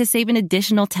SUMMER to save an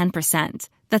additional 10%.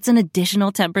 That's an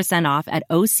additional 10% off at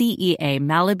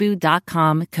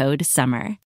OseaMalibu.com, code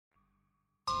SUMMER.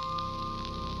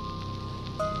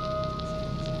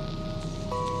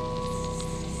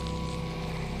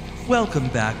 Welcome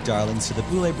back, darlings, to the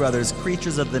Boulet Brothers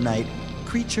Creatures of the Night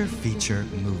Creature Feature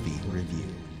Movie Review.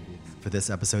 For this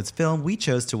episode's film, we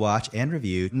chose to watch and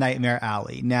review Nightmare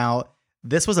Alley. Now,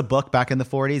 this was a book back in the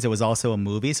 40s. It was also a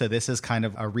movie, so this is kind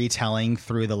of a retelling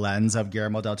through the lens of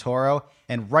Guillermo del Toro.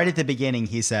 And right at the beginning,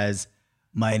 he says,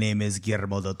 "My name is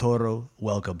Guillermo del Toro.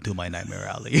 Welcome to my Nightmare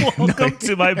Alley." Welcome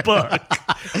to my book.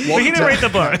 But he didn't write the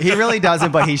book. He really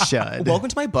doesn't, but he should. Welcome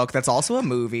to my book. That's also a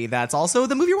movie. That's also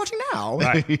the movie you're watching now.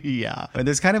 Right. Yeah. And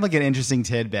there's kind of like an interesting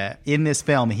tidbit. In this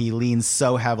film, he leans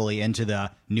so heavily into the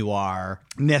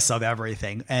noir-ness of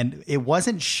everything. And it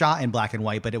wasn't shot in black and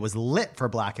white, but it was lit for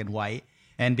black and white.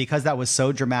 And because that was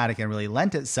so dramatic and really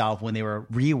lent itself when they were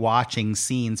rewatching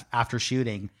scenes after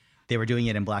shooting, they were doing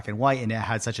it in black and white, and it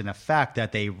had such an effect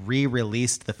that they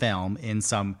re-released the film in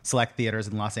some select theaters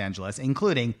in Los Angeles,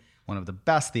 including one of the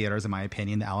best theaters, in my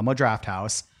opinion, the Alamo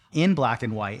Drafthouse, in black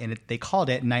and white. And they called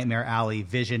it Nightmare Alley,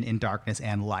 Vision in Darkness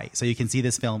and Light. So you can see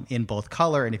this film in both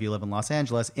color, and if you live in Los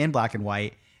Angeles, in black and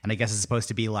white. And I guess it's supposed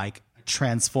to be like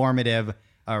transformative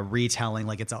retelling,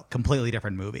 like it's a completely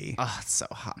different movie. Oh, it's so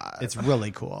hot. It's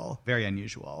really cool. Very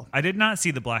unusual. I did not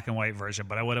see the black and white version,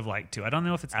 but I would have liked to. I don't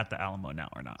know if it's at the Alamo now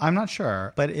or not. I'm not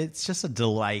sure, but it's just a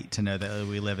delight to know that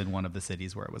we live in one of the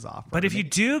cities where it was offered. But if you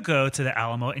do go to the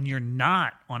Alamo and you're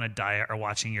not on a diet or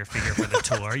watching your figure for the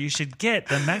tour, you should get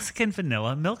the Mexican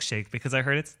vanilla milkshake because I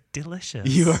heard it's delicious.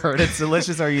 You heard it's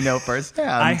delicious, or you know firsthand.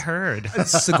 I heard.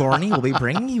 Sigourney will be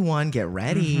bringing you one. Get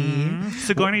ready. Mm-hmm.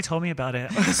 Sigourney told me about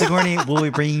it. Sigourney will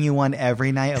be bringing you one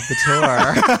every night of the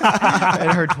tour.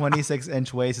 And her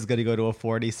 26-inch waist is going to go to a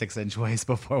 46-inch waist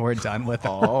before we're done with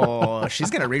it. Oh,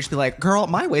 she's going to reach be like, girl,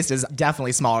 my waist is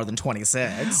definitely smaller than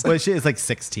 26. Well, she is like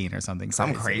 16 or something.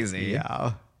 Something crazy.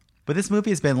 Yeah. But this movie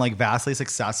has been like vastly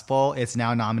successful. It's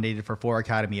now nominated for 4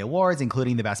 Academy Awards,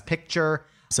 including the Best Picture.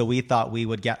 So we thought we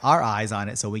would get our eyes on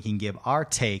it so we can give our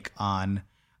take on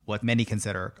what many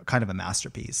consider kind of a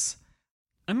masterpiece.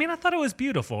 I mean, I thought it was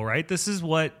beautiful, right? This is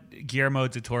what Guillermo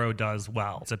del Toro does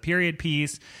well. It's a period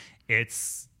piece.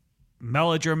 It's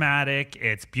melodramatic.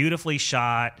 It's beautifully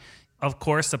shot. Of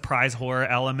course, surprise horror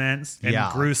elements and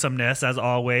gruesomeness, as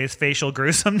always. Facial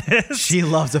gruesomeness. She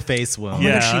loves a face wound.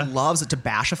 Yeah. She loves to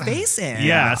bash a face in.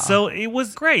 Yeah, so it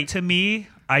was great. To me,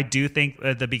 I do think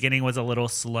the beginning was a little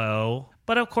slow.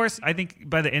 But of course, I think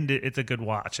by the end, it's a good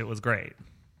watch. It was great.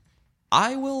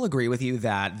 I will agree with you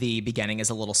that the beginning is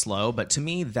a little slow, but to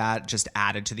me, that just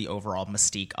added to the overall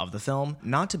mystique of the film.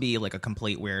 Not to be like a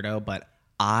complete weirdo, but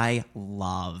I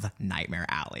love Nightmare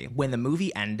Alley. When the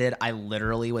movie ended, I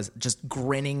literally was just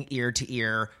grinning ear to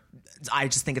ear. I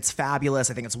just think it's fabulous.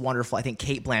 I think it's wonderful. I think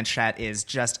Cate Blanchett is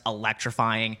just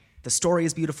electrifying. The story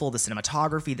is beautiful. The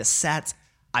cinematography, the sets.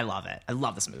 I love it. I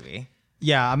love this movie.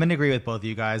 Yeah, I'm going to agree with both of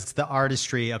you guys. It's the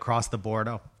artistry across the board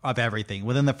of everything.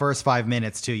 Within the first 5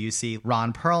 minutes, too, you see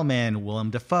Ron Perlman,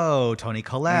 Willem Dafoe, Toni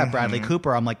Collette, Bradley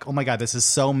Cooper. I'm like, oh my God, this is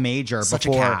so major. Such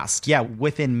a cast. Yeah,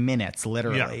 within minutes,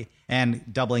 literally. Yeah.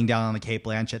 And doubling down on the Cate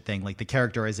Blanchett thing, like the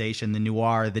characterization, the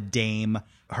noir, the dame,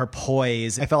 her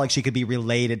poise. I felt like she could be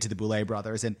related to the Boulet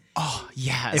brothers. And Oh,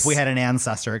 yes. if we had an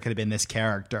ancestor, it could have been this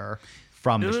character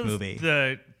from this It was movie.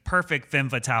 the perfect femme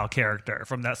fatale character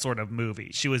from that sort of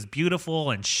movie. She was beautiful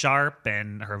and sharp,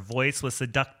 and her voice was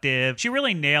seductive. She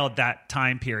really nailed that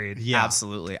time period. Yeah.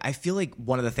 Absolutely. I feel like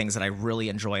one of the things that I really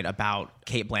enjoyed about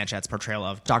Cate Blanchett's portrayal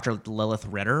of Dr. Lilith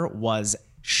Ritter was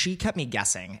she kept me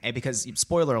guessing. Because,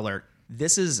 spoiler alert,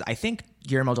 this is, I think,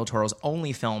 Guillermo del Toro's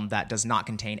only film that does not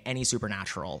contain any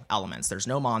supernatural elements. There's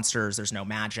no monsters, there's no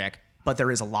magic, but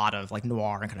there is a lot of like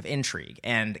noir and kind of intrigue.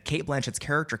 And Cate Blanchett's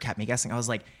character kept me guessing. I was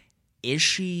like, is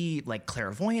she like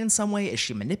clairvoyant in some way? Is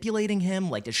she manipulating him?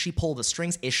 Like, does she pull the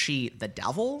strings? Is she the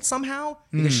devil somehow?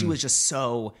 Because she was just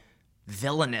so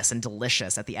villainous and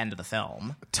delicious at the end of the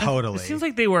film. Totally. It seems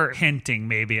like they were hinting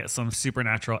maybe at some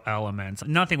supernatural elements.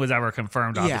 Nothing was ever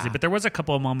confirmed, obviously, Yeah. but there was a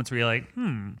couple of moments where you're like,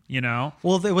 you know?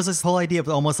 Well, there was this whole idea of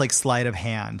almost like sleight of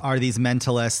hand. Are these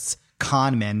mentalists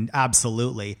con men?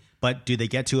 Absolutely. But do they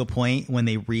get to a point when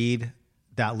they read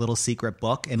that little secret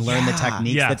book and learn the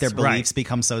techniques Yes, that their beliefs right.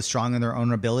 become so strong in their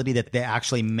own ability that they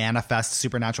actually manifest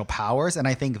supernatural powers? And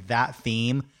I think that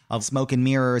theme of smoke and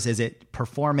mirrors, is it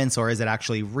performance or is it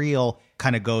actually real,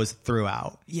 kind of goes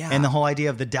throughout. Yeah. And the whole idea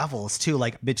of the devils too,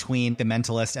 like between the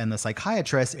mentalist and the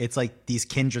psychiatrist, it's like these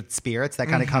kindred spirits that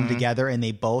kind of come together and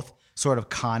they both sort of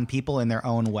con people in their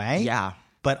own way. Yeah.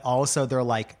 But also they're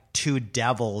like two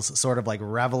devils sort of like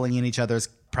reveling in each other's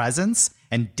presence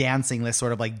and dancing this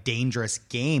sort of like dangerous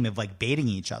game of like baiting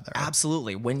each other.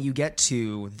 Absolutely. When you get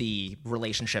to the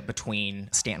relationship between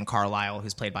Stanton Carlisle,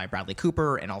 who's played by Bradley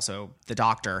Cooper, and also the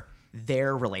doctor,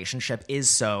 their relationship is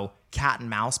so cat and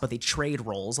mouse, but they trade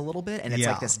roles a little bit, and it's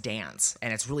Yeah. like this dance,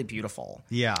 and it's really beautiful.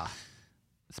 Yeah.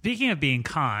 Speaking of being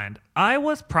conned, I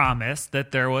was promised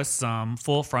that there was some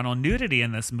full frontal nudity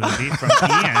in this movie from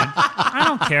Ian. I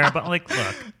don't care, but like,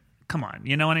 look, come on,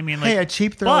 you know what I mean? Like, Hey, a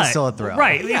cheap thrill is still a thrill.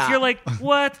 Right. Yeah. If you're like,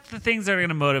 what's the things that are going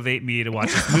to motivate me to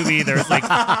watch this movie? There's like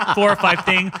 4 or 5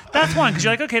 things. That's one, because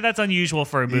you're like, okay, that's unusual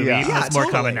for a movie. Yeah. Even Yeah, it's more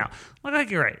totally. common now. Look, like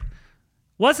you're right.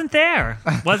 Wasn't there.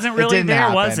 Wasn't really didn't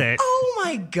there, was happen. it? Oh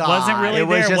my God. Wasn't really It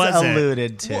was there, just was it?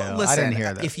 alluded to. Well, I listen, didn't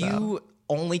hear that. if you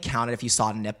only counted if you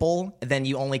saw nipple, then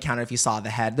you only counted if you saw the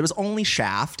head. There was only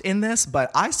shaft in this, but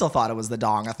I still thought it was the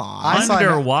dongathon. I saw-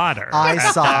 Underwater. I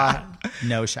saw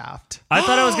no shaft. I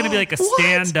thought it was going to be like a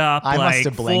stand-up, I must like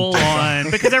have blinked.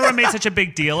 full-on, because everyone made such a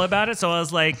big deal about it. So I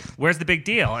was like, "Where's the big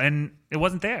deal?" And it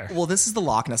wasn't there. Well, this is the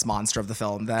Loch Ness monster of the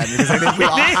film, then, because I think we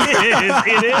all,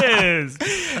 It is.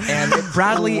 and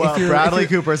Bradley, Well, if you're, Bradley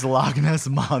if you're, Cooper's Loch Ness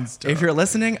monster. if you're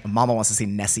listening, Mama wants to see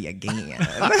Nessie again.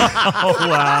 Oh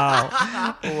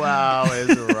wow. Wow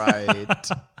is right.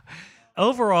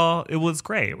 Overall, it was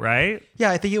great, right?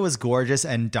 Yeah, I think it was gorgeous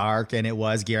and dark, and it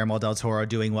was Guillermo del Toro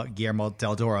doing what Guillermo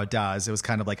del Toro does. It was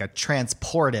kind of like a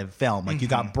transportive film. Like you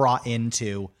got brought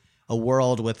into a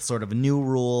world with sort of new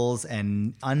rules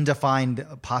and undefined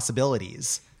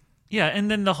possibilities. Yeah,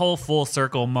 and then the whole full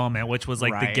circle moment, which was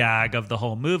like the Right. gag of the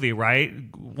whole movie, right?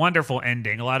 Wonderful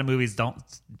ending. A lot of movies don't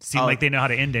seem like they know how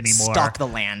to end anymore. Stuck the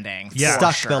landing. Yeah. for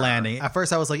Stuck sure. the landing. At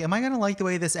first I was like, am I going to like the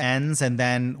way this ends? And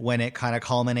then when it kind of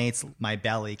culminates, my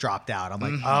belly dropped out. I'm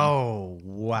like, oh,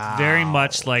 wow. Very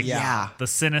much like Yeah. the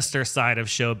sinister side of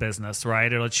show business,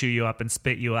 right? It'll chew you up and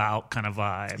spit you out kind of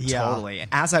vibe. Yeah. Totally.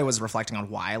 As I was reflecting on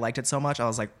why I liked it so much, I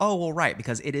was like, oh, well, right,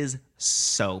 because it is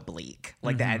so bleak.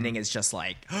 Like the ending is just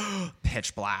like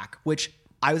pitch black, which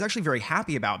I was actually very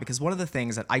happy about, because one of the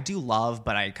things that I do love,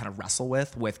 but I kind of wrestle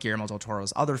with Guillermo del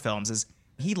Toro's other films is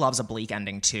he loves a bleak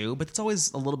ending too, but it's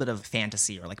always a little bit of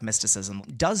fantasy or like mysticism.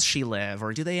 Does she live,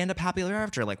 or do they end up happily ever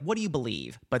after? Like, what do you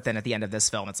believe? But then at the end of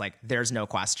this film, it's like, there's no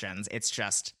questions. It's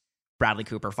just Bradley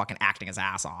Cooper fucking acting his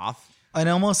ass off. And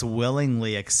almost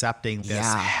willingly accepting this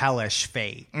Yeah. hellish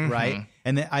fate, right?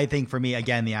 And I think for me,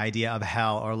 again, the idea of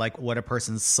hell, or like what a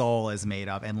person's soul is made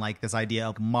of, and like this idea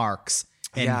of marks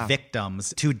and Yeah.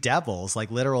 victims, two devils, like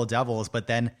literal devils, but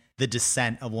then the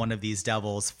descent of one of these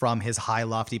devils from his high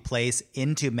lofty place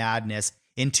into madness,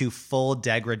 into full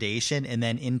degradation, and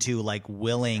then into like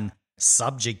willing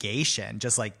subjugation,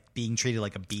 just like being treated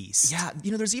like a beast. Yeah,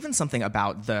 you know, there's even something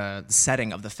about the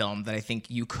setting of the film that I think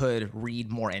you could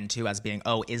read more into as being,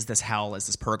 oh, is this hell? Is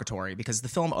this purgatory? Because the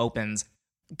film opens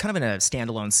kind of in a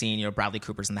standalone scene. You know, Bradley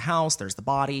Cooper's in the house, there's the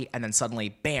body, and then suddenly,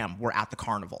 bam, we're at the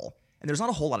carnival. And there's not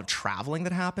a whole lot of traveling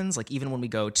that happens. Like, even when we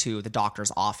go to the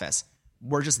doctor's office,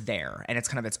 we're just there, and it's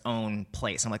kind of its own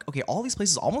place. I'm like, okay, all these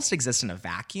places almost exist in a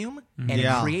vacuum, and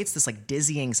Yeah. it creates this like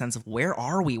dizzying sense of where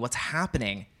are we? What's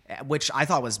happening? Which I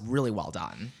thought was really well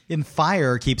done. In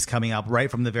Fire keeps coming up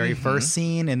right from the very first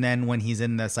scene, and then when he's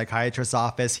in the psychiatrist's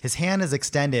office, his hand is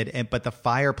extended, but the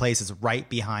fireplace is right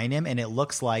behind him, and it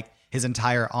looks like his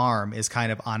entire arm is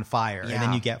kind of on fire. And then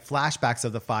Yeah. you get flashbacks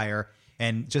of the fire.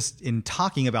 And just in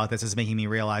talking about this is making me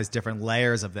realize different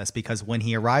layers of this, because when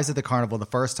he arrives at the carnival the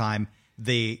first time,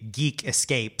 the geek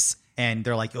escapes. And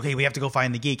they're like, okay, we have to go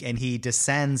find the geek. And he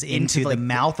descends into the like,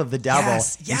 mouth of the devil,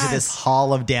 Yes, into this yes.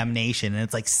 hall of damnation. And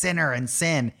it's like sinner and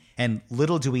sin. And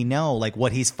little do we know, like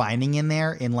what he's finding in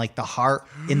there, in like the heart,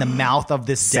 in the mouth of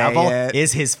this Say devil, it.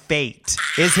 is his fate,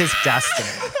 is his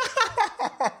destiny.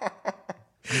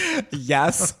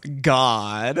 Yes,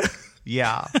 God.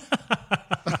 Yeah.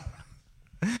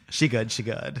 She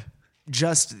good.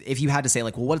 Just if you had to say,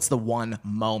 like, well, what's the one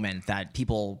moment that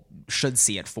people should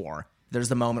see it for? There's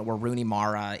the moment where Rooney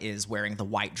Mara is wearing the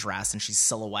white dress and she's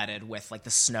silhouetted with like the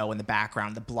snow in the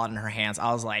background, the blood in her hands.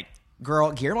 I was like,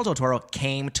 girl, Guillermo del Toro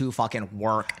came to fucking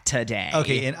work today.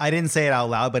 Okay, and I didn't say it out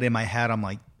loud, but in my head, I'm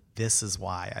like, this is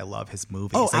why I love his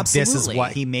movies. Oh, like, This is absolutely.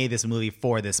 what he made this movie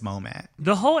for this moment.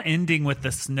 The whole ending with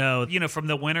the snow, you know, from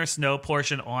the winter snow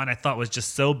portion on, I thought was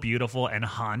just so beautiful and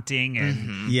haunting.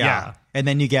 And Yeah. And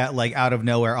then you get like out of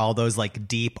nowhere all those like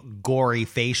deep, gory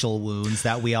facial wounds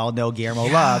that we all know Guillermo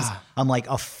loves. I'm like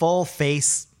a full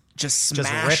face just just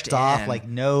smashed ripped off, in. like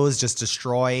nose just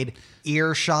destroyed,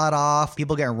 ear shot off,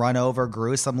 people getting run over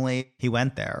gruesomely. He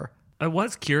went there. I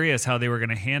was curious how they were going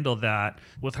to handle that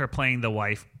with her playing the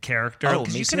wife character. Oh,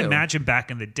 Because me you can too. imagine back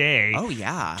in the day, Oh,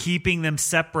 yeah. keeping them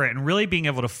separate and really being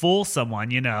able to fool someone,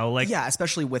 you know, like Yeah,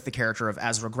 especially with the character of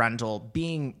Ezra Grendel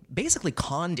being basically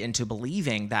conned into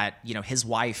believing that, you know, his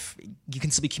wife you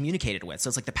can still be communicated with. So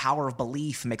it's like the power of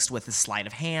belief mixed with the sleight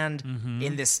of hand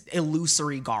in this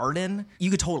illusory garden.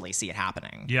 You could totally see it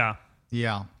happening. yeah.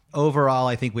 Yeah. Overall,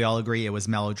 I think we all agree it was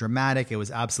melodramatic. It was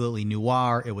absolutely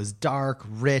noir. It was dark,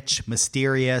 rich,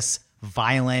 mysterious,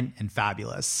 violent, and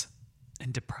fabulous.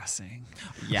 And depressing.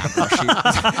 Yeah, bro,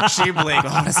 she blinked.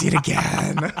 I want to see it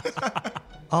again.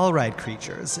 All right,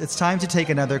 creatures, it's time to take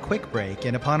another quick break,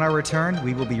 and upon our return,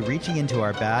 we will be reaching into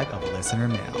our bag of listener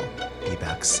mail. Be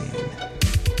back soon.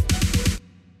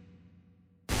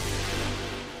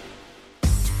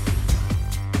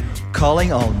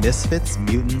 Calling all misfits,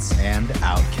 mutants, and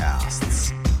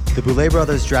outcasts. The Boulet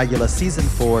Brothers Dragula Season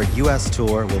 4 US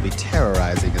tour will be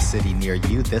terrorizing a city near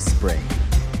you this spring,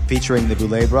 featuring the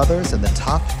Boulet Brothers and the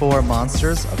top 4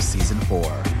 monsters of Season 4.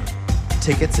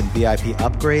 Tickets and VIP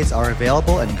upgrades are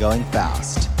available and going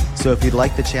fast. So if you'd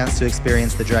like the chance to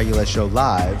experience the Dragula show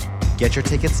live, get your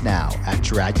tickets now at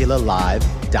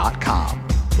dragulalive.com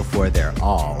before they're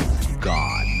all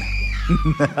gone.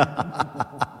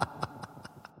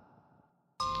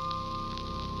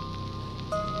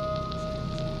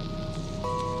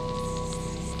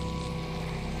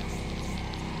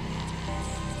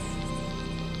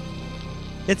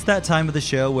 It's that time of the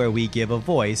show where we give a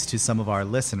voice to some of our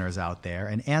listeners out there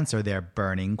and answer their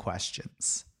burning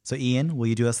questions. So, Ian, will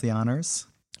you do us the honors?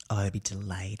 Oh, I'd be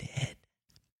delighted.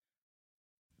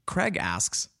 Craig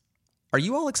asks, are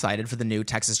you all excited for the new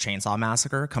Texas Chainsaw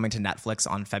Massacre coming to Netflix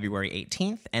on February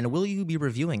 18th? And will you be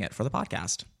reviewing it for the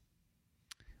podcast?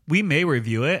 We may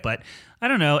review it, but I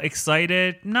don't know.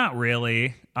 Excited? Not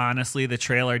really. Honestly, the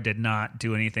trailer did not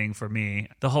do anything for me.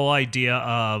 The whole idea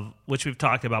of, which we've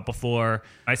talked about before,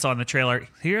 I saw in the trailer,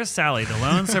 here's Sally, the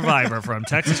lone survivor from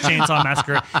Texas Chainsaw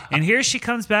Massacre, and here she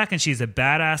comes back and she's a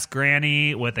badass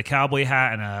granny with a cowboy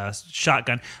hat and a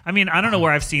shotgun. I mean, I don't know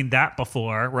where I've seen that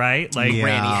before, right? Like, Yeah.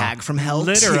 Granny Hag from Hell 2.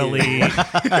 literally,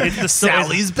 it's the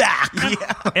Sally's back!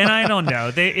 and I don't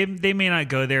know. They may not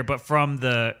go there, but from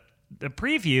the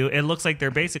preview, it looks like they're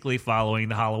basically following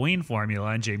the Halloween formula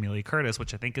and Jamie Lee Curtis,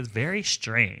 which I think is very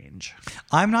strange.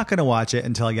 I'm not going to watch it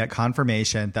until I get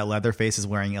confirmation that Leatherface is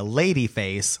wearing a lady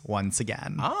face once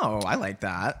again. Oh, I like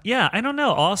that. Yeah, I don't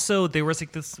know. Also, there was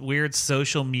like this weird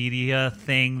social media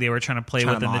thing they were trying to play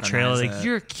Trying with to in the trailer. modernize Like, it.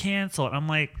 you're canceled. I'm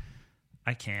like,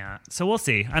 I can't. So we'll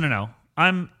see. I don't know.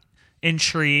 I'm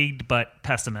intrigued but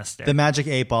pessimistic. The Magic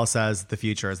 8 Ball says the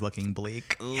future is looking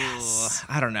bleak. Yes.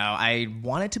 I don't know. I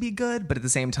want it to be good, but at the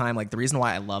same time, like the reason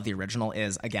why I love the original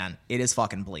is, again, it is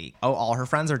fucking bleak. Oh, all her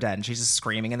friends are dead, and she's just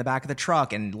screaming in the back of the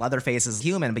truck, and Leatherface is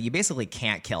human, but you basically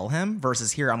can't kill him.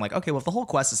 Versus here, I'm like, okay, well, if the whole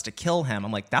quest is to kill him,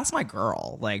 I'm like, that's my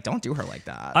girl. Like, don't do her like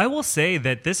that. I will say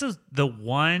that this is the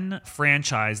one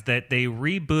franchise that they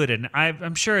rebooted. And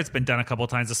I'm sure it's been done a couple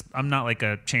of times. I'm not like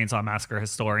a Chainsaw Massacre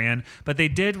historian, but they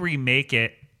did remake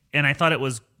it, and I thought it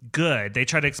was good. They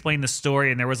tried to explain the story,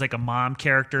 and there was like a mom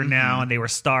character now, and they were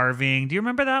starving. Do you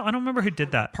remember that? I don't remember who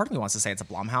did that. Part of me wants to say it's a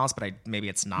Blumhouse, but maybe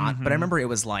it's not. But I remember it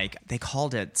was like, they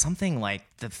called it something like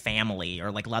The Family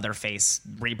or like Leatherface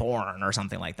Reborn or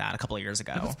something like that a couple of years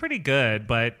ago. It's pretty good,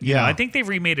 but you Yeah. know, I think they've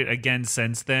remade it again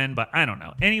since then, but I don't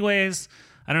know. Anyways,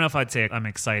 I don't know if I'd say I'm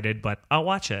excited, but I'll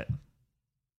watch it.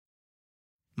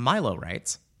 Milo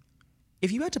writes,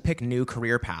 if you had to pick new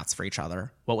career paths for each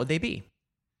other, what would they be?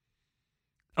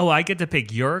 Oh, I get to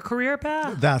pick your career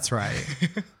path? That's right.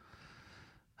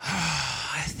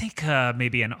 I think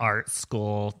maybe an art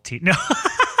school no,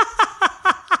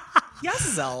 Yes,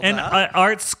 Zelda. an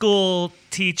art school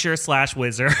teacher /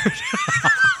 wizard /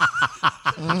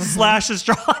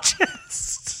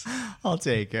 astrologist. I'll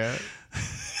take it.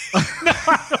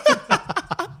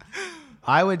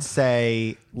 I would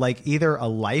say like either a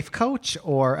life coach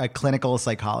or a clinical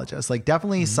psychologist. Like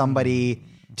definitely somebody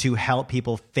to help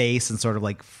people face and sort of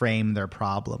like frame their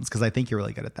problems, because I think you're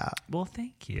really good at that. Well,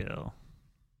 thank you.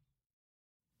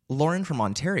 Lauren from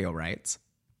Ontario writes,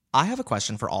 I have a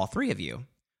question for all three of you.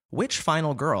 Which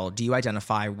final girl do you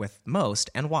identify with most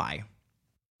and why?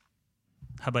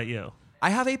 How about you? I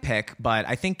have a pick, but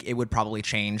I think it would probably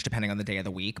change depending on the day of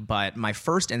the week. But my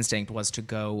first instinct was to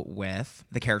go with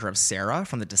the character of Sarah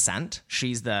from The Descent.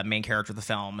 She's the main character of the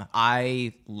film.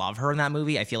 I love her in that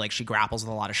movie. I feel like she grapples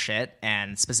with a lot of shit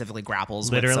and specifically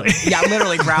grapples Literally. with some,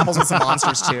 literally grapples with some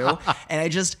monsters too.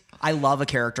 And I love a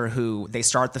character who they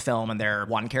start the film and they're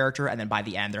one character and then by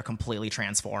the end they're completely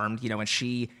transformed. You know, when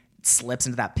she slips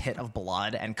into that pit of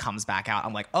blood and comes back out,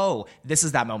 I'm like, oh, this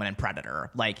is that moment in Predator.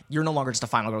 Like, you're no longer just a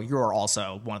final girl, you're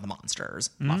also one of the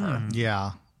monsters. Love her.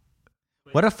 Yeah.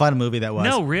 What a fun movie that was.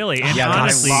 No, really. And Yeah, that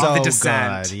was honestly, love so The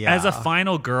Descent. good. Yeah. as a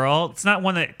final girl, it's not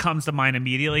one that comes to mind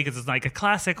immediately because it's like a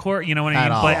classic horror, you know what I At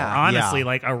mean? all. But Yeah. honestly, Yeah.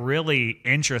 like a really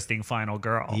interesting final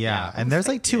girl. Yeah, and there's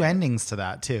like two endings to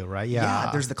that too, right? Yeah,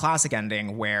 there's the classic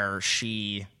ending where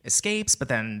she escapes, but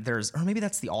then or maybe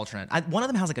that's the alternate. One of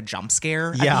them has like a jump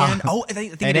scare at the end. Oh, I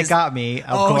think and it got me,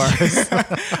 of course.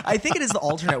 I think it is the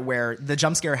alternate where the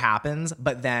jump scare happens,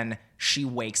 but then she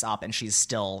wakes up and she's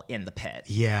still in the pit.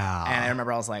 Yeah. And I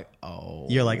remember I was like, oh.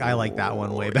 You're like, I like that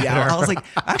one way better. Yeah, I was like,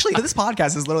 actually, this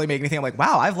podcast is literally making me think, I'm like,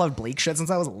 wow, I've loved bleak shit since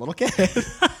I was a little kid.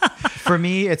 For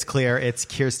me, it's clear it's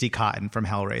Kirsty Cotton from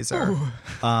Hellraiser.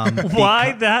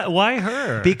 Why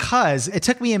her? Because it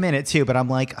took me a minute too, but I'm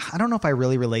like, I don't know if I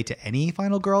really relate to any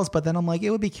final girls, but then I'm like, it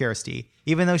would be Kirsty,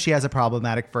 even though she has a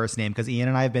problematic first name, because Ian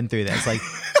and I have been through this. Like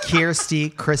Kirsty,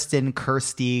 Kristen,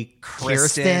 Kirsty,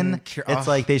 Kirsten. It's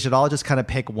like they should all just kind of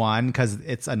pick one because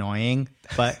it's annoying,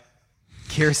 but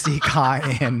Kirsty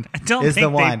Cotton I don't is think the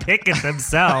one. they pick it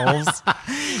themselves.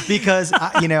 Because,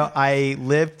 I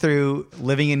lived through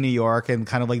living in New York and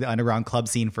kind of like the underground club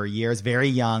scene for years, very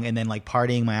young, and then like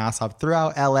partying my ass off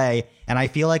throughout LA. And I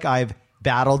feel like I've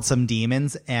battled some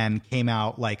demons and came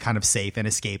out like kind of safe and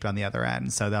escaped on the other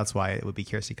end. So that's why it would be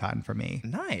Kirsty Cotton for me.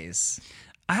 Nice.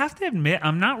 I have to admit,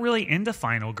 I'm not really into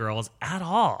final girls at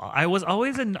all. I was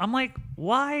always I'm like,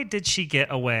 why did she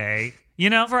get away? You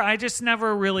know, I just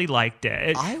never really liked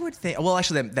it. I would think, well,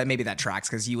 actually, that maybe that tracks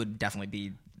because you would definitely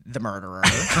be the murderer.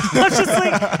 I was just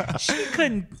like, she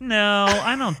couldn't. No,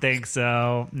 I don't think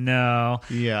so. No.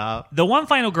 Yeah. The one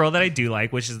final girl that I do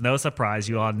like, which is no surprise,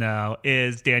 you all know,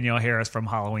 is Danielle Harris from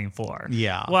Halloween 4.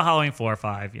 Yeah. Well, Halloween 4 or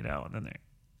 5, and then they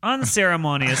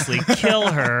unceremoniously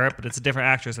kill her, but it's a different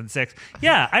actress in 6.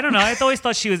 Yeah, I don't know. I always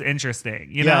thought she was interesting.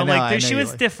 You know, she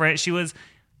was different. She was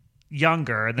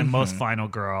younger than most final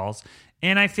girls.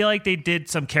 And I feel like they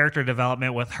did some character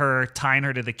development with her, tying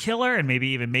her to the killer and maybe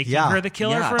even making her the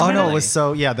killer for a minute. Oh, no, it was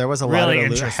so, there was a Really lot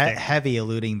of interesting. heavy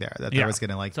alluding there that there was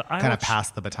going to So kind of pass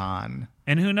the baton.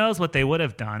 And who knows what they would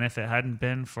have done if it hadn't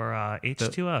been for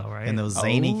H2O, right? And those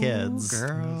zany kids.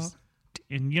 Girl.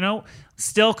 And,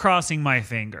 still crossing my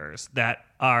fingers that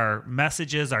our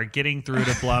messages are getting through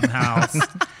to Blumhouse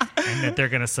and that they're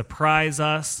going to surprise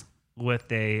us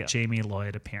with a Jamie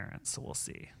Lloyd appearance. So we'll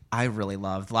see. I really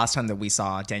loved the last time that we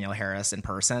saw Danielle Harris in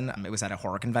person. It was at a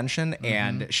horror convention,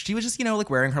 and she was just,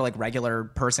 wearing her like regular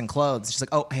person clothes. She's like,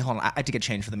 "Oh, hey, hold on, I have to get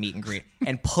changed for the meet and greet,"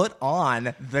 and put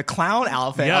on the clown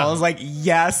outfit. Yeah. I was like,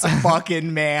 "Yes,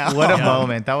 fucking man!" What a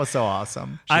moment! That was so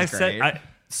awesome.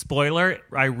 Spoiler,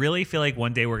 I really feel like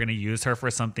one day we're going to use her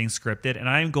for something scripted, and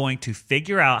I'm going to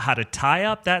figure out how to tie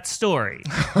up that story.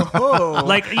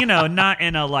 Like, not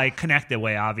in a like connected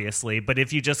way, obviously, but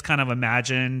if you just kind of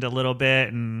imagined a little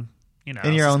bit and, in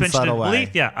your own suspension subtle of way.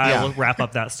 belief, I will wrap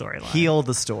up that storyline. Heal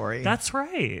the story. That's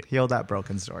right. Heal that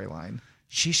broken storyline.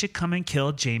 She should come and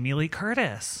kill Jamie Lee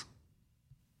Curtis.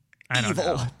 I don't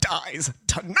Evil know. dies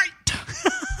tonight.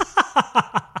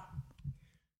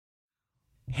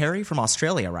 Harry from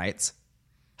Australia writes,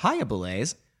 Hiya,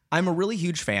 Boulets. I'm a really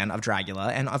huge fan of Dragula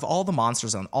and of all the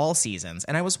monsters on all seasons,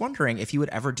 and I was wondering if you would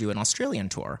ever do an Australian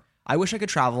tour. I wish I could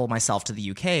travel myself to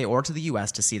the UK or to the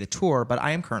US to see the tour, but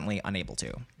I am currently unable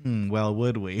to. Well,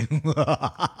 would we?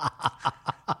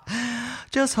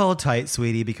 Just hold tight,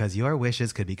 sweetie, because your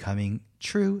wishes could be coming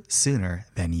true sooner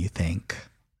than you think.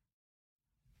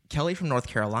 Kelly from North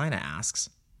Carolina asks,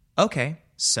 Okay,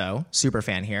 so, super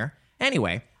fan here.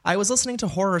 Anyway, I was listening to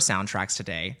horror soundtracks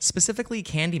today, specifically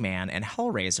Candyman and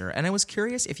Hellraiser, and I was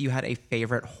curious if you had a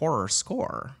favorite horror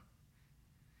score.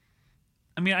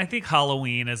 I mean, I think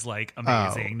Halloween is like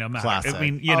amazing, no matter. classic. I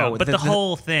mean, but the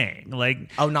whole thing, like,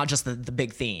 Oh, not just the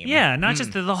big theme. yeah, not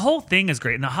just the whole thing is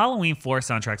great. And the Halloween 4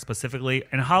 soundtrack specifically,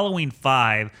 and Halloween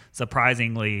 5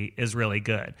 surprisingly is really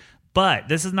good. But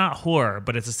this is not horror,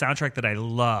 but it's a soundtrack that I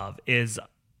love.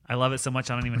 I love it so much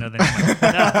I don't even know the name.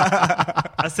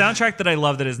 A soundtrack that I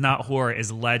love that is not horror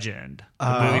is Legend,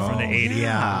 the movie from the 80s.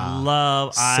 Yeah. I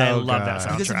love that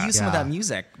soundtrack. Because we've used some of that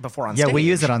music before on Yeah, stage. we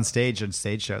use it on stage and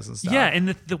stage shows and stuff. Yeah, and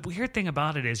the weird thing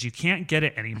about it is you can't get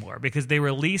it anymore because they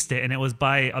released it and it was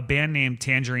by a band named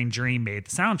Tangerine Dream made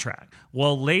the soundtrack.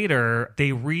 Well, later they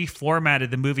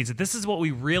reformatted the movie. So this is what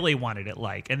we really wanted it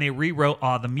like. And they rewrote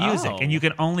all the music. Oh. And you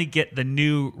can only get the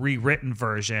new rewritten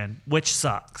version, which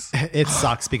sucks. It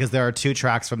sucks because there are 2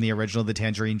 tracks from the original, the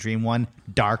Tangerine Dream one,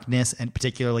 Darkness, and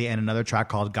particularly, and another track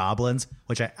called Goblins,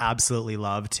 which I absolutely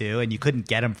love too. And you couldn't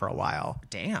get them for a while.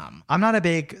 Damn. I'm not a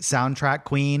big soundtrack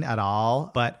queen at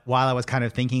all, but while I was kind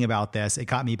of thinking about this, it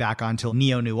got me back onto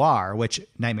neo-noir, which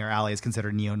Nightmare Alley is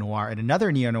considered neo-noir. And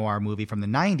another neo-noir movie from the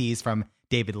 90s from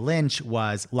David Lynch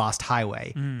was Lost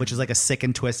Highway, which is like a sick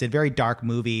and twisted, very dark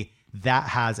movie that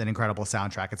has an incredible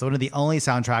soundtrack. It's one of the only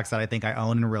soundtracks that I think I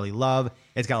own and really love.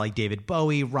 It's got like David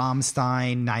Bowie,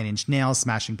 Rammstein, Nine Inch Nails,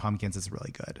 Smashing Pumpkins. It's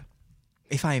really good.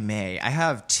 If I may, I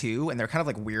have 2, and they're kind of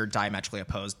like weird diametrically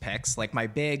opposed picks. Like my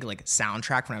big like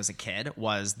soundtrack when I was a kid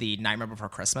was the Nightmare Before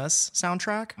Christmas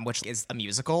soundtrack, which is a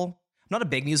musical. I'm not a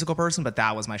big musical person, but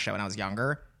that was my show when I was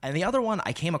younger. And the other one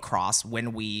I came across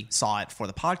when we saw it for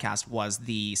the podcast was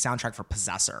the soundtrack for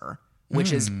Possessor,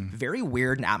 which is very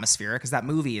weird and atmospheric because that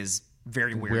movie is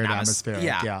very weird and atmospheric,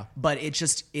 yeah. But it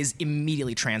just is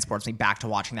immediately transports me back to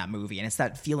watching that movie. And it's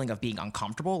that feeling of being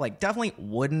uncomfortable. Like definitely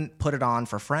wouldn't put it on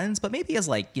for friends, but maybe as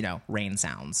like, you know, rain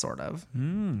sounds sort of.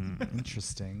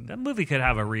 Interesting. That movie could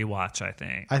have a rewatch, I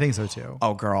think. I think so too.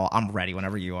 Oh, girl, I'm ready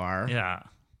whenever you are. Yeah.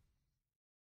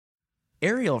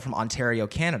 Ariel from Ontario,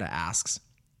 Canada asks,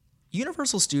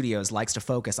 Universal Studios likes to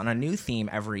focus on a new theme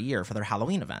every year for their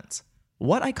Halloween events.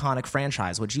 What iconic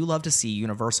franchise would you love to see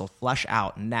Universal flesh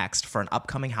out next for an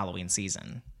upcoming Halloween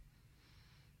season?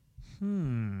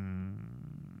 I'm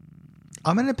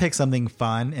going to pick something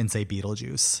fun and say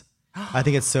Beetlejuice. I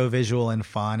think it's so visual and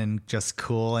fun and just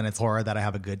cool, and it's horror that I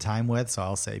have a good time with, so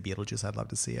I'll say Beetlejuice. I'd love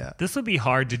to see it. This would be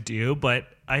hard to do, but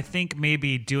I think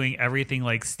maybe doing everything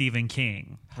like Stephen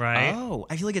King, right? Oh,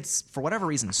 I feel like it's, for whatever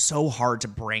reason, so hard to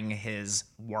bring his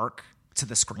work to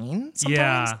the screen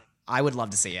sometimes. Yeah. I would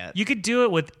love to see it. You could do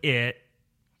it with it.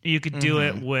 You could do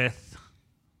it with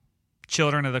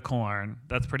Children of the Corn.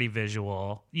 That's pretty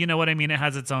visual. You know what I mean? It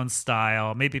has its own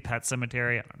style. Maybe Pet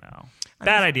Sematary. I don't know.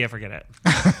 Bad idea. Forget it.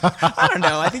 I don't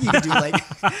know. I think you could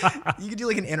do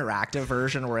like an interactive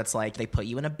version where it's like they put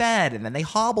you in a bed and then they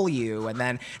hobble you and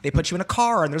then they put you in a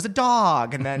car and there's a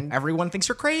dog and then everyone thinks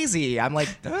you're crazy. I'm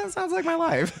like, that sounds like my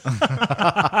life.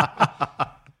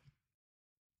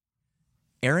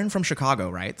 Aaron from Chicago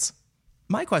writes,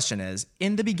 my question is,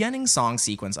 in the beginning song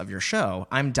sequence of your show,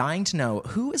 I'm dying to know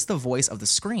who is the voice of the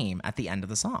scream at the end of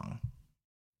the song.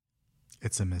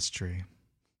 It's a mystery.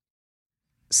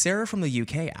 Sarah from the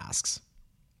UK asks,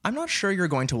 I'm not sure you're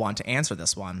going to want to answer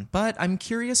this one, but I'm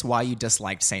curious why you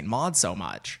disliked Saint Maud so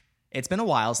much. It's been a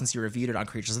while since you reviewed it on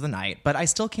Creatures of the Night, but I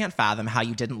still can't fathom how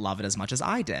you didn't love it as much as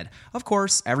I did. Of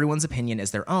course, everyone's opinion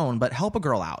is their own, but help a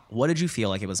girl out. What did you feel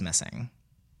like it was missing?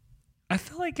 I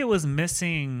feel like it was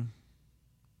missing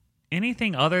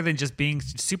anything other than just being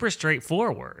super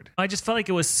straightforward. I just felt like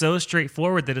it was so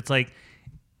straightforward that it's like,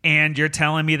 and you're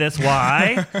telling me this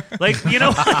why? Like, you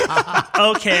know,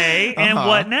 okay, and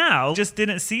what now? Just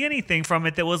didn't see anything from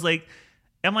it that was like,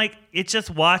 I'm like, it's just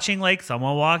watching like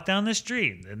someone walk down the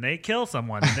street and they kill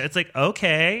someone. And it's like,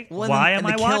 okay, why am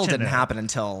I watching the kill didn't it? happen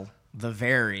until the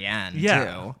very end, Yeah.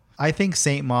 too. I think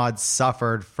Saint Maud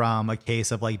suffered from a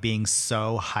case of like being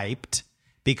so hyped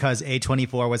because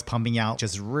A24 was pumping out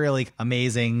just really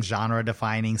amazing genre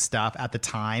defining stuff at the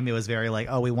time. It was very like,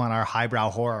 oh, we want our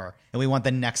highbrow horror and we want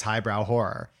the next highbrow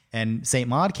horror. And Saint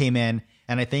Maud came in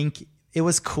and I think it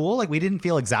was cool. Like we didn't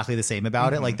feel exactly the same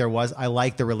about it. Like I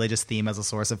like the religious theme as a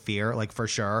source of fear, like for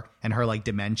sure. And her like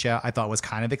dementia, I thought was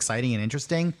kind of exciting and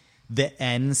interesting. The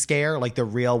end scare, like the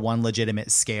real one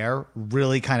legitimate scare,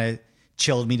 really kind of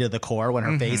chilled me to the core when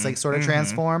her face like sort of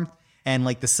transformed. And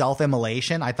like the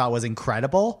self-immolation I thought was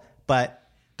incredible, but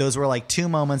those were like 2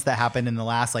 moments that happened in the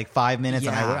last like 5 minutes.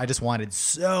 Yeah. And I just wanted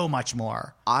so much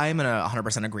more. I'm going to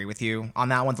 100% agree with you on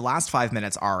that one. The last 5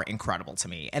 minutes are incredible to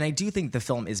me. And I do think the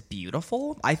film is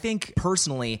beautiful. I think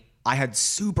personally, I had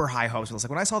super high hopes for this. Like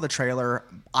when I saw the trailer,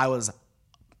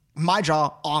 my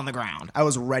jaw on the ground. I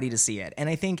was ready to see it. And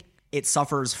I think it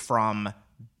suffers from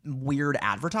weird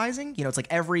advertising. You know, it's like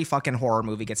every fucking horror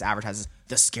movie gets advertised as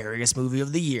the scariest movie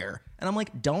of the year. And I'm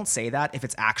like, don't say that if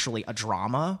it's actually a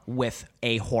drama with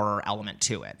a horror element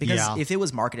to it. Because if it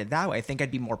was marketed that way, I think I'd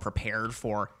be more prepared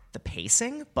for the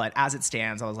pacing. But as it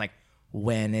stands, I was like,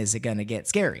 when is it going to get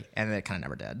scary? And it kind of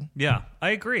never did. Yeah, I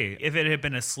agree. If it had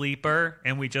been a sleeper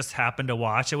and we just happened to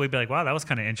watch it, we'd be like, wow, that was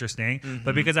kind of interesting.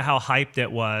 But because of how hyped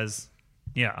it was,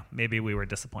 yeah, maybe we were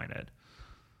disappointed.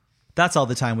 That's all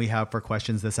the time we have for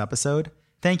questions this episode.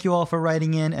 Thank you all for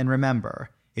writing in, and remember,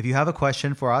 if you have a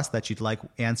question for us that you'd like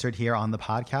answered here on the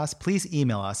podcast, please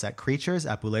email us at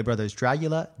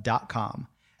creatures@BouletBrothersDragula.com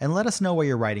and let us know where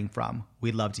you're writing from.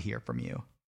 We'd love to hear from you.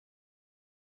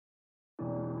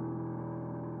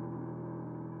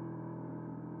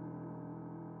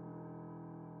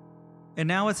 And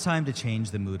now it's time to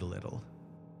change the mood a little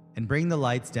and bring the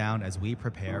lights down as we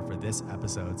prepare for this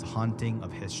episode's haunting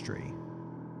of history.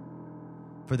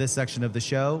 For this section of the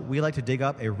show, we like to dig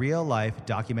up a real-life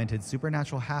documented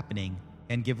supernatural happening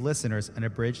and give listeners an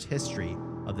abridged history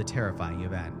of the terrifying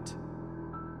event.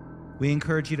 We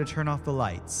encourage you to turn off the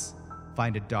lights,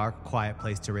 find a dark, quiet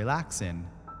place to relax in,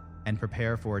 and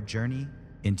prepare for a journey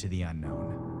into the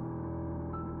unknown.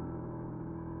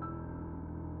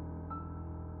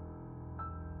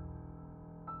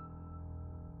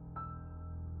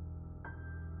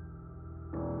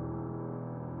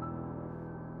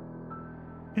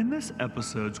 In this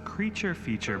episode's Creature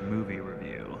Feature movie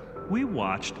review, we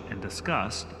watched and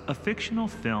discussed a fictional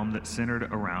film that centered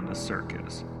around a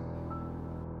circus.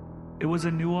 It was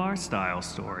a noir-style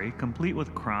story, complete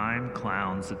with crime,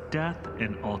 clowns, death,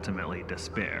 and ultimately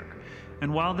despair.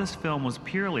 And while this film was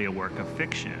purely a work of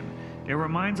fiction, it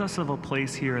reminds us of a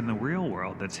place here in the real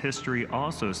world that's history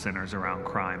also centers around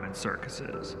crime and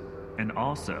circuses, and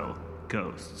also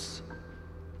ghosts.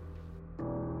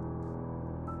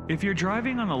 If you're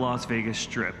driving on the Las Vegas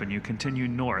Strip and you continue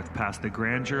north past the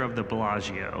grandeur of the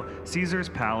Bellagio, Caesar's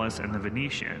Palace, and the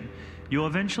Venetian, you'll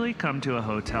eventually come to a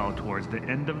hotel towards the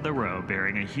end of the row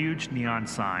bearing a huge neon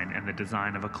sign and the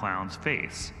design of a clown's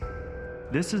face.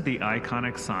 This is the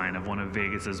iconic sign of one of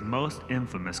Vegas's most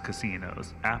infamous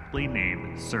casinos, aptly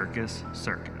named Circus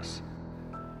Circus.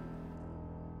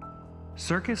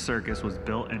 Circus Circus was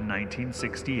built in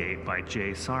 1968 by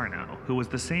Jay Sarno, who was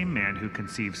the same man who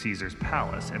conceived Caesar's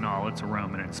Palace in all its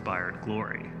Roman-inspired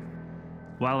glory.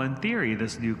 While in theory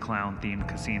this new clown-themed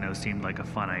casino seemed like a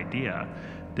fun idea,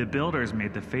 the builders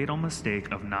made the fatal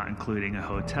mistake of not including a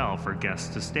hotel for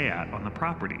guests to stay at on the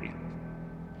property.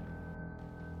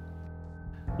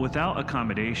 Without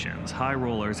accommodations, high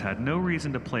rollers had no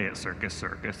reason to play at Circus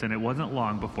Circus, and it wasn't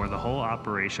long before the whole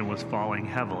operation was falling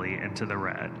heavily into the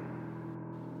red.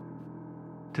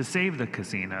 To save the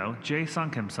casino, Jay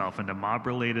sunk himself into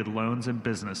mob-related loans and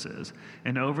businesses,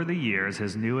 and over the years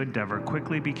his new endeavor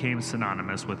quickly became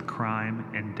synonymous with crime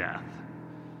and death.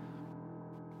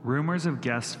 Rumors of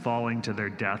guests falling to their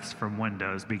deaths from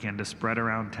windows began to spread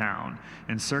around town,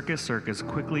 and Circus Circus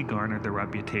quickly garnered the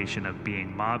reputation of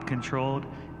being mob-controlled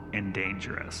and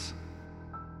dangerous.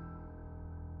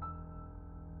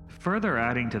 Further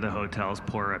adding to the hotel's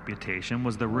poor reputation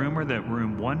was the rumor that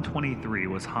room 123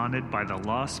 was haunted by the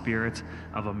lost spirits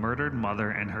of a murdered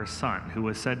mother and her son, who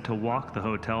was said to walk the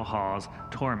hotel halls,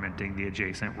 tormenting the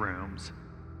adjacent rooms.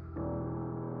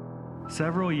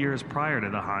 Several years prior to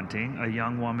the haunting, a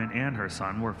young woman and her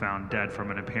son were found dead from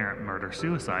an apparent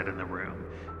murder-suicide in the room,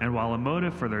 and while a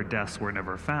motive for their deaths were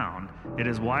never found, it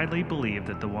is widely believed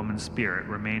that the woman's spirit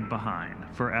remained behind,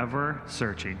 forever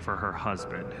searching for her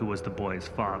husband, who was the boy's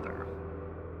father.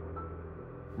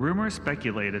 Rumors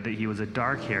speculated that he was a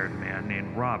dark-haired man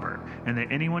named Robert, and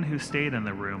that anyone who stayed in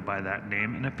the room by that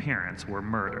name and appearance were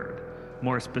murdered,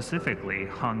 more specifically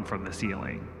hung from the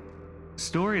ceiling.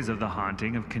 Stories of the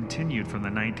haunting have continued from the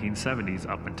 1970s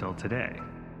up until today.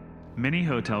 Many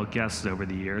hotel guests over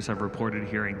the years have reported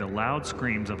hearing the loud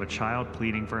screams of a child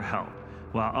pleading for help,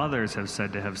 while others have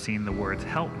said to have seen the words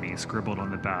 "help me" scribbled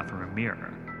on the bathroom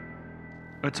mirror.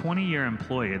 A 20-year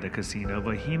employee of the casino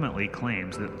vehemently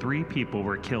claims that 3 people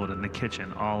were killed in the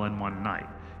kitchen all in one night,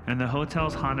 and the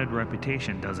hotel's haunted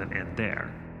reputation doesn't end there.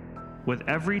 With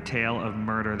every tale of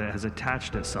murder that has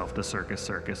attached itself to Circus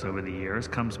Circus over the years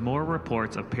comes more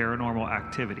reports of paranormal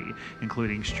activity,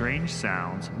 including strange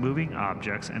sounds, moving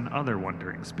objects, and other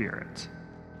wandering spirits.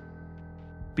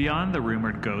 Beyond the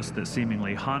rumored ghosts that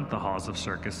seemingly haunt the halls of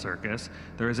Circus Circus,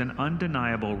 there is an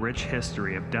undeniable rich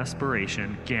history of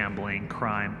desperation, gambling,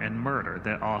 crime, and murder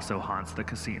that also haunts the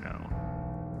casino.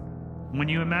 When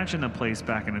you imagine the place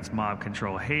back in its mob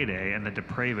control heyday and the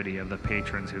depravity of the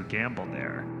patrons who gambled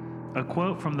there, a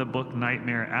quote from the book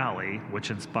Nightmare Alley,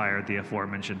 which inspired the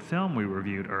aforementioned film we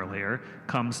reviewed earlier,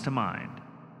 comes to mind.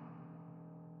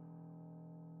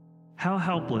 How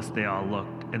helpless they all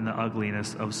looked in the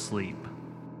ugliness of sleep.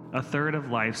 A third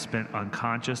of life spent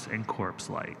unconscious and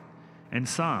corpse-like. and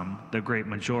some, the great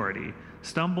majority,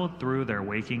 stumbled through their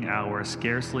waking hours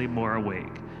scarcely more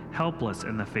awake, helpless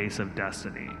in the face of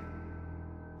destiny.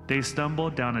 They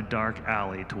stumbled down a dark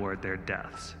alley toward their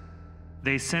deaths.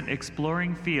 They sent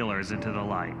exploring feelers into the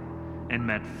light, and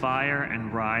met fire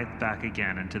and writhed back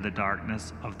again into the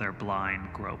darkness of their blind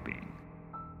groping.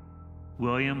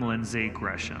 William Lindsay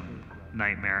Gresham,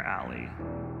 Nightmare Alley.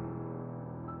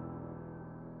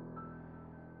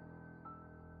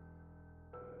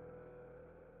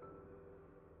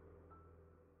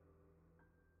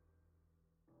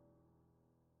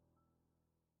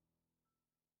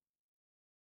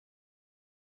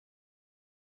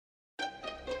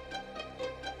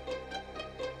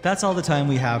 That's all the time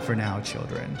we have for now,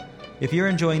 children. If you're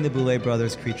enjoying the Boulet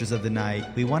Brothers Creatures of the Night,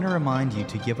 we want to remind you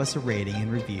to give us a rating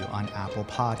and review on Apple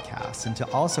Podcasts and to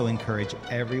also encourage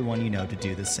everyone you know to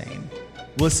do the same.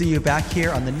 We'll see you back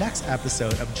here on the next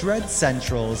episode of Dread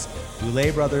Central's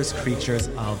Boulet Brothers Creatures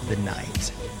of the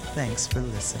Night. Thanks for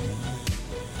listening.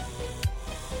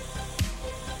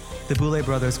 The Boulet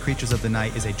Brothers Creatures of the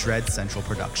Night is a Dread Central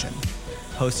production,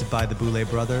 hosted by the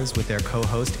Boulet Brothers with their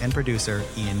co-host and producer,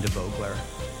 Ian DeVogler.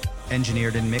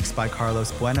 Engineered and mixed by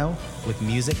Carlos Bueno, with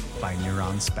music by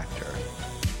Neuron Spector.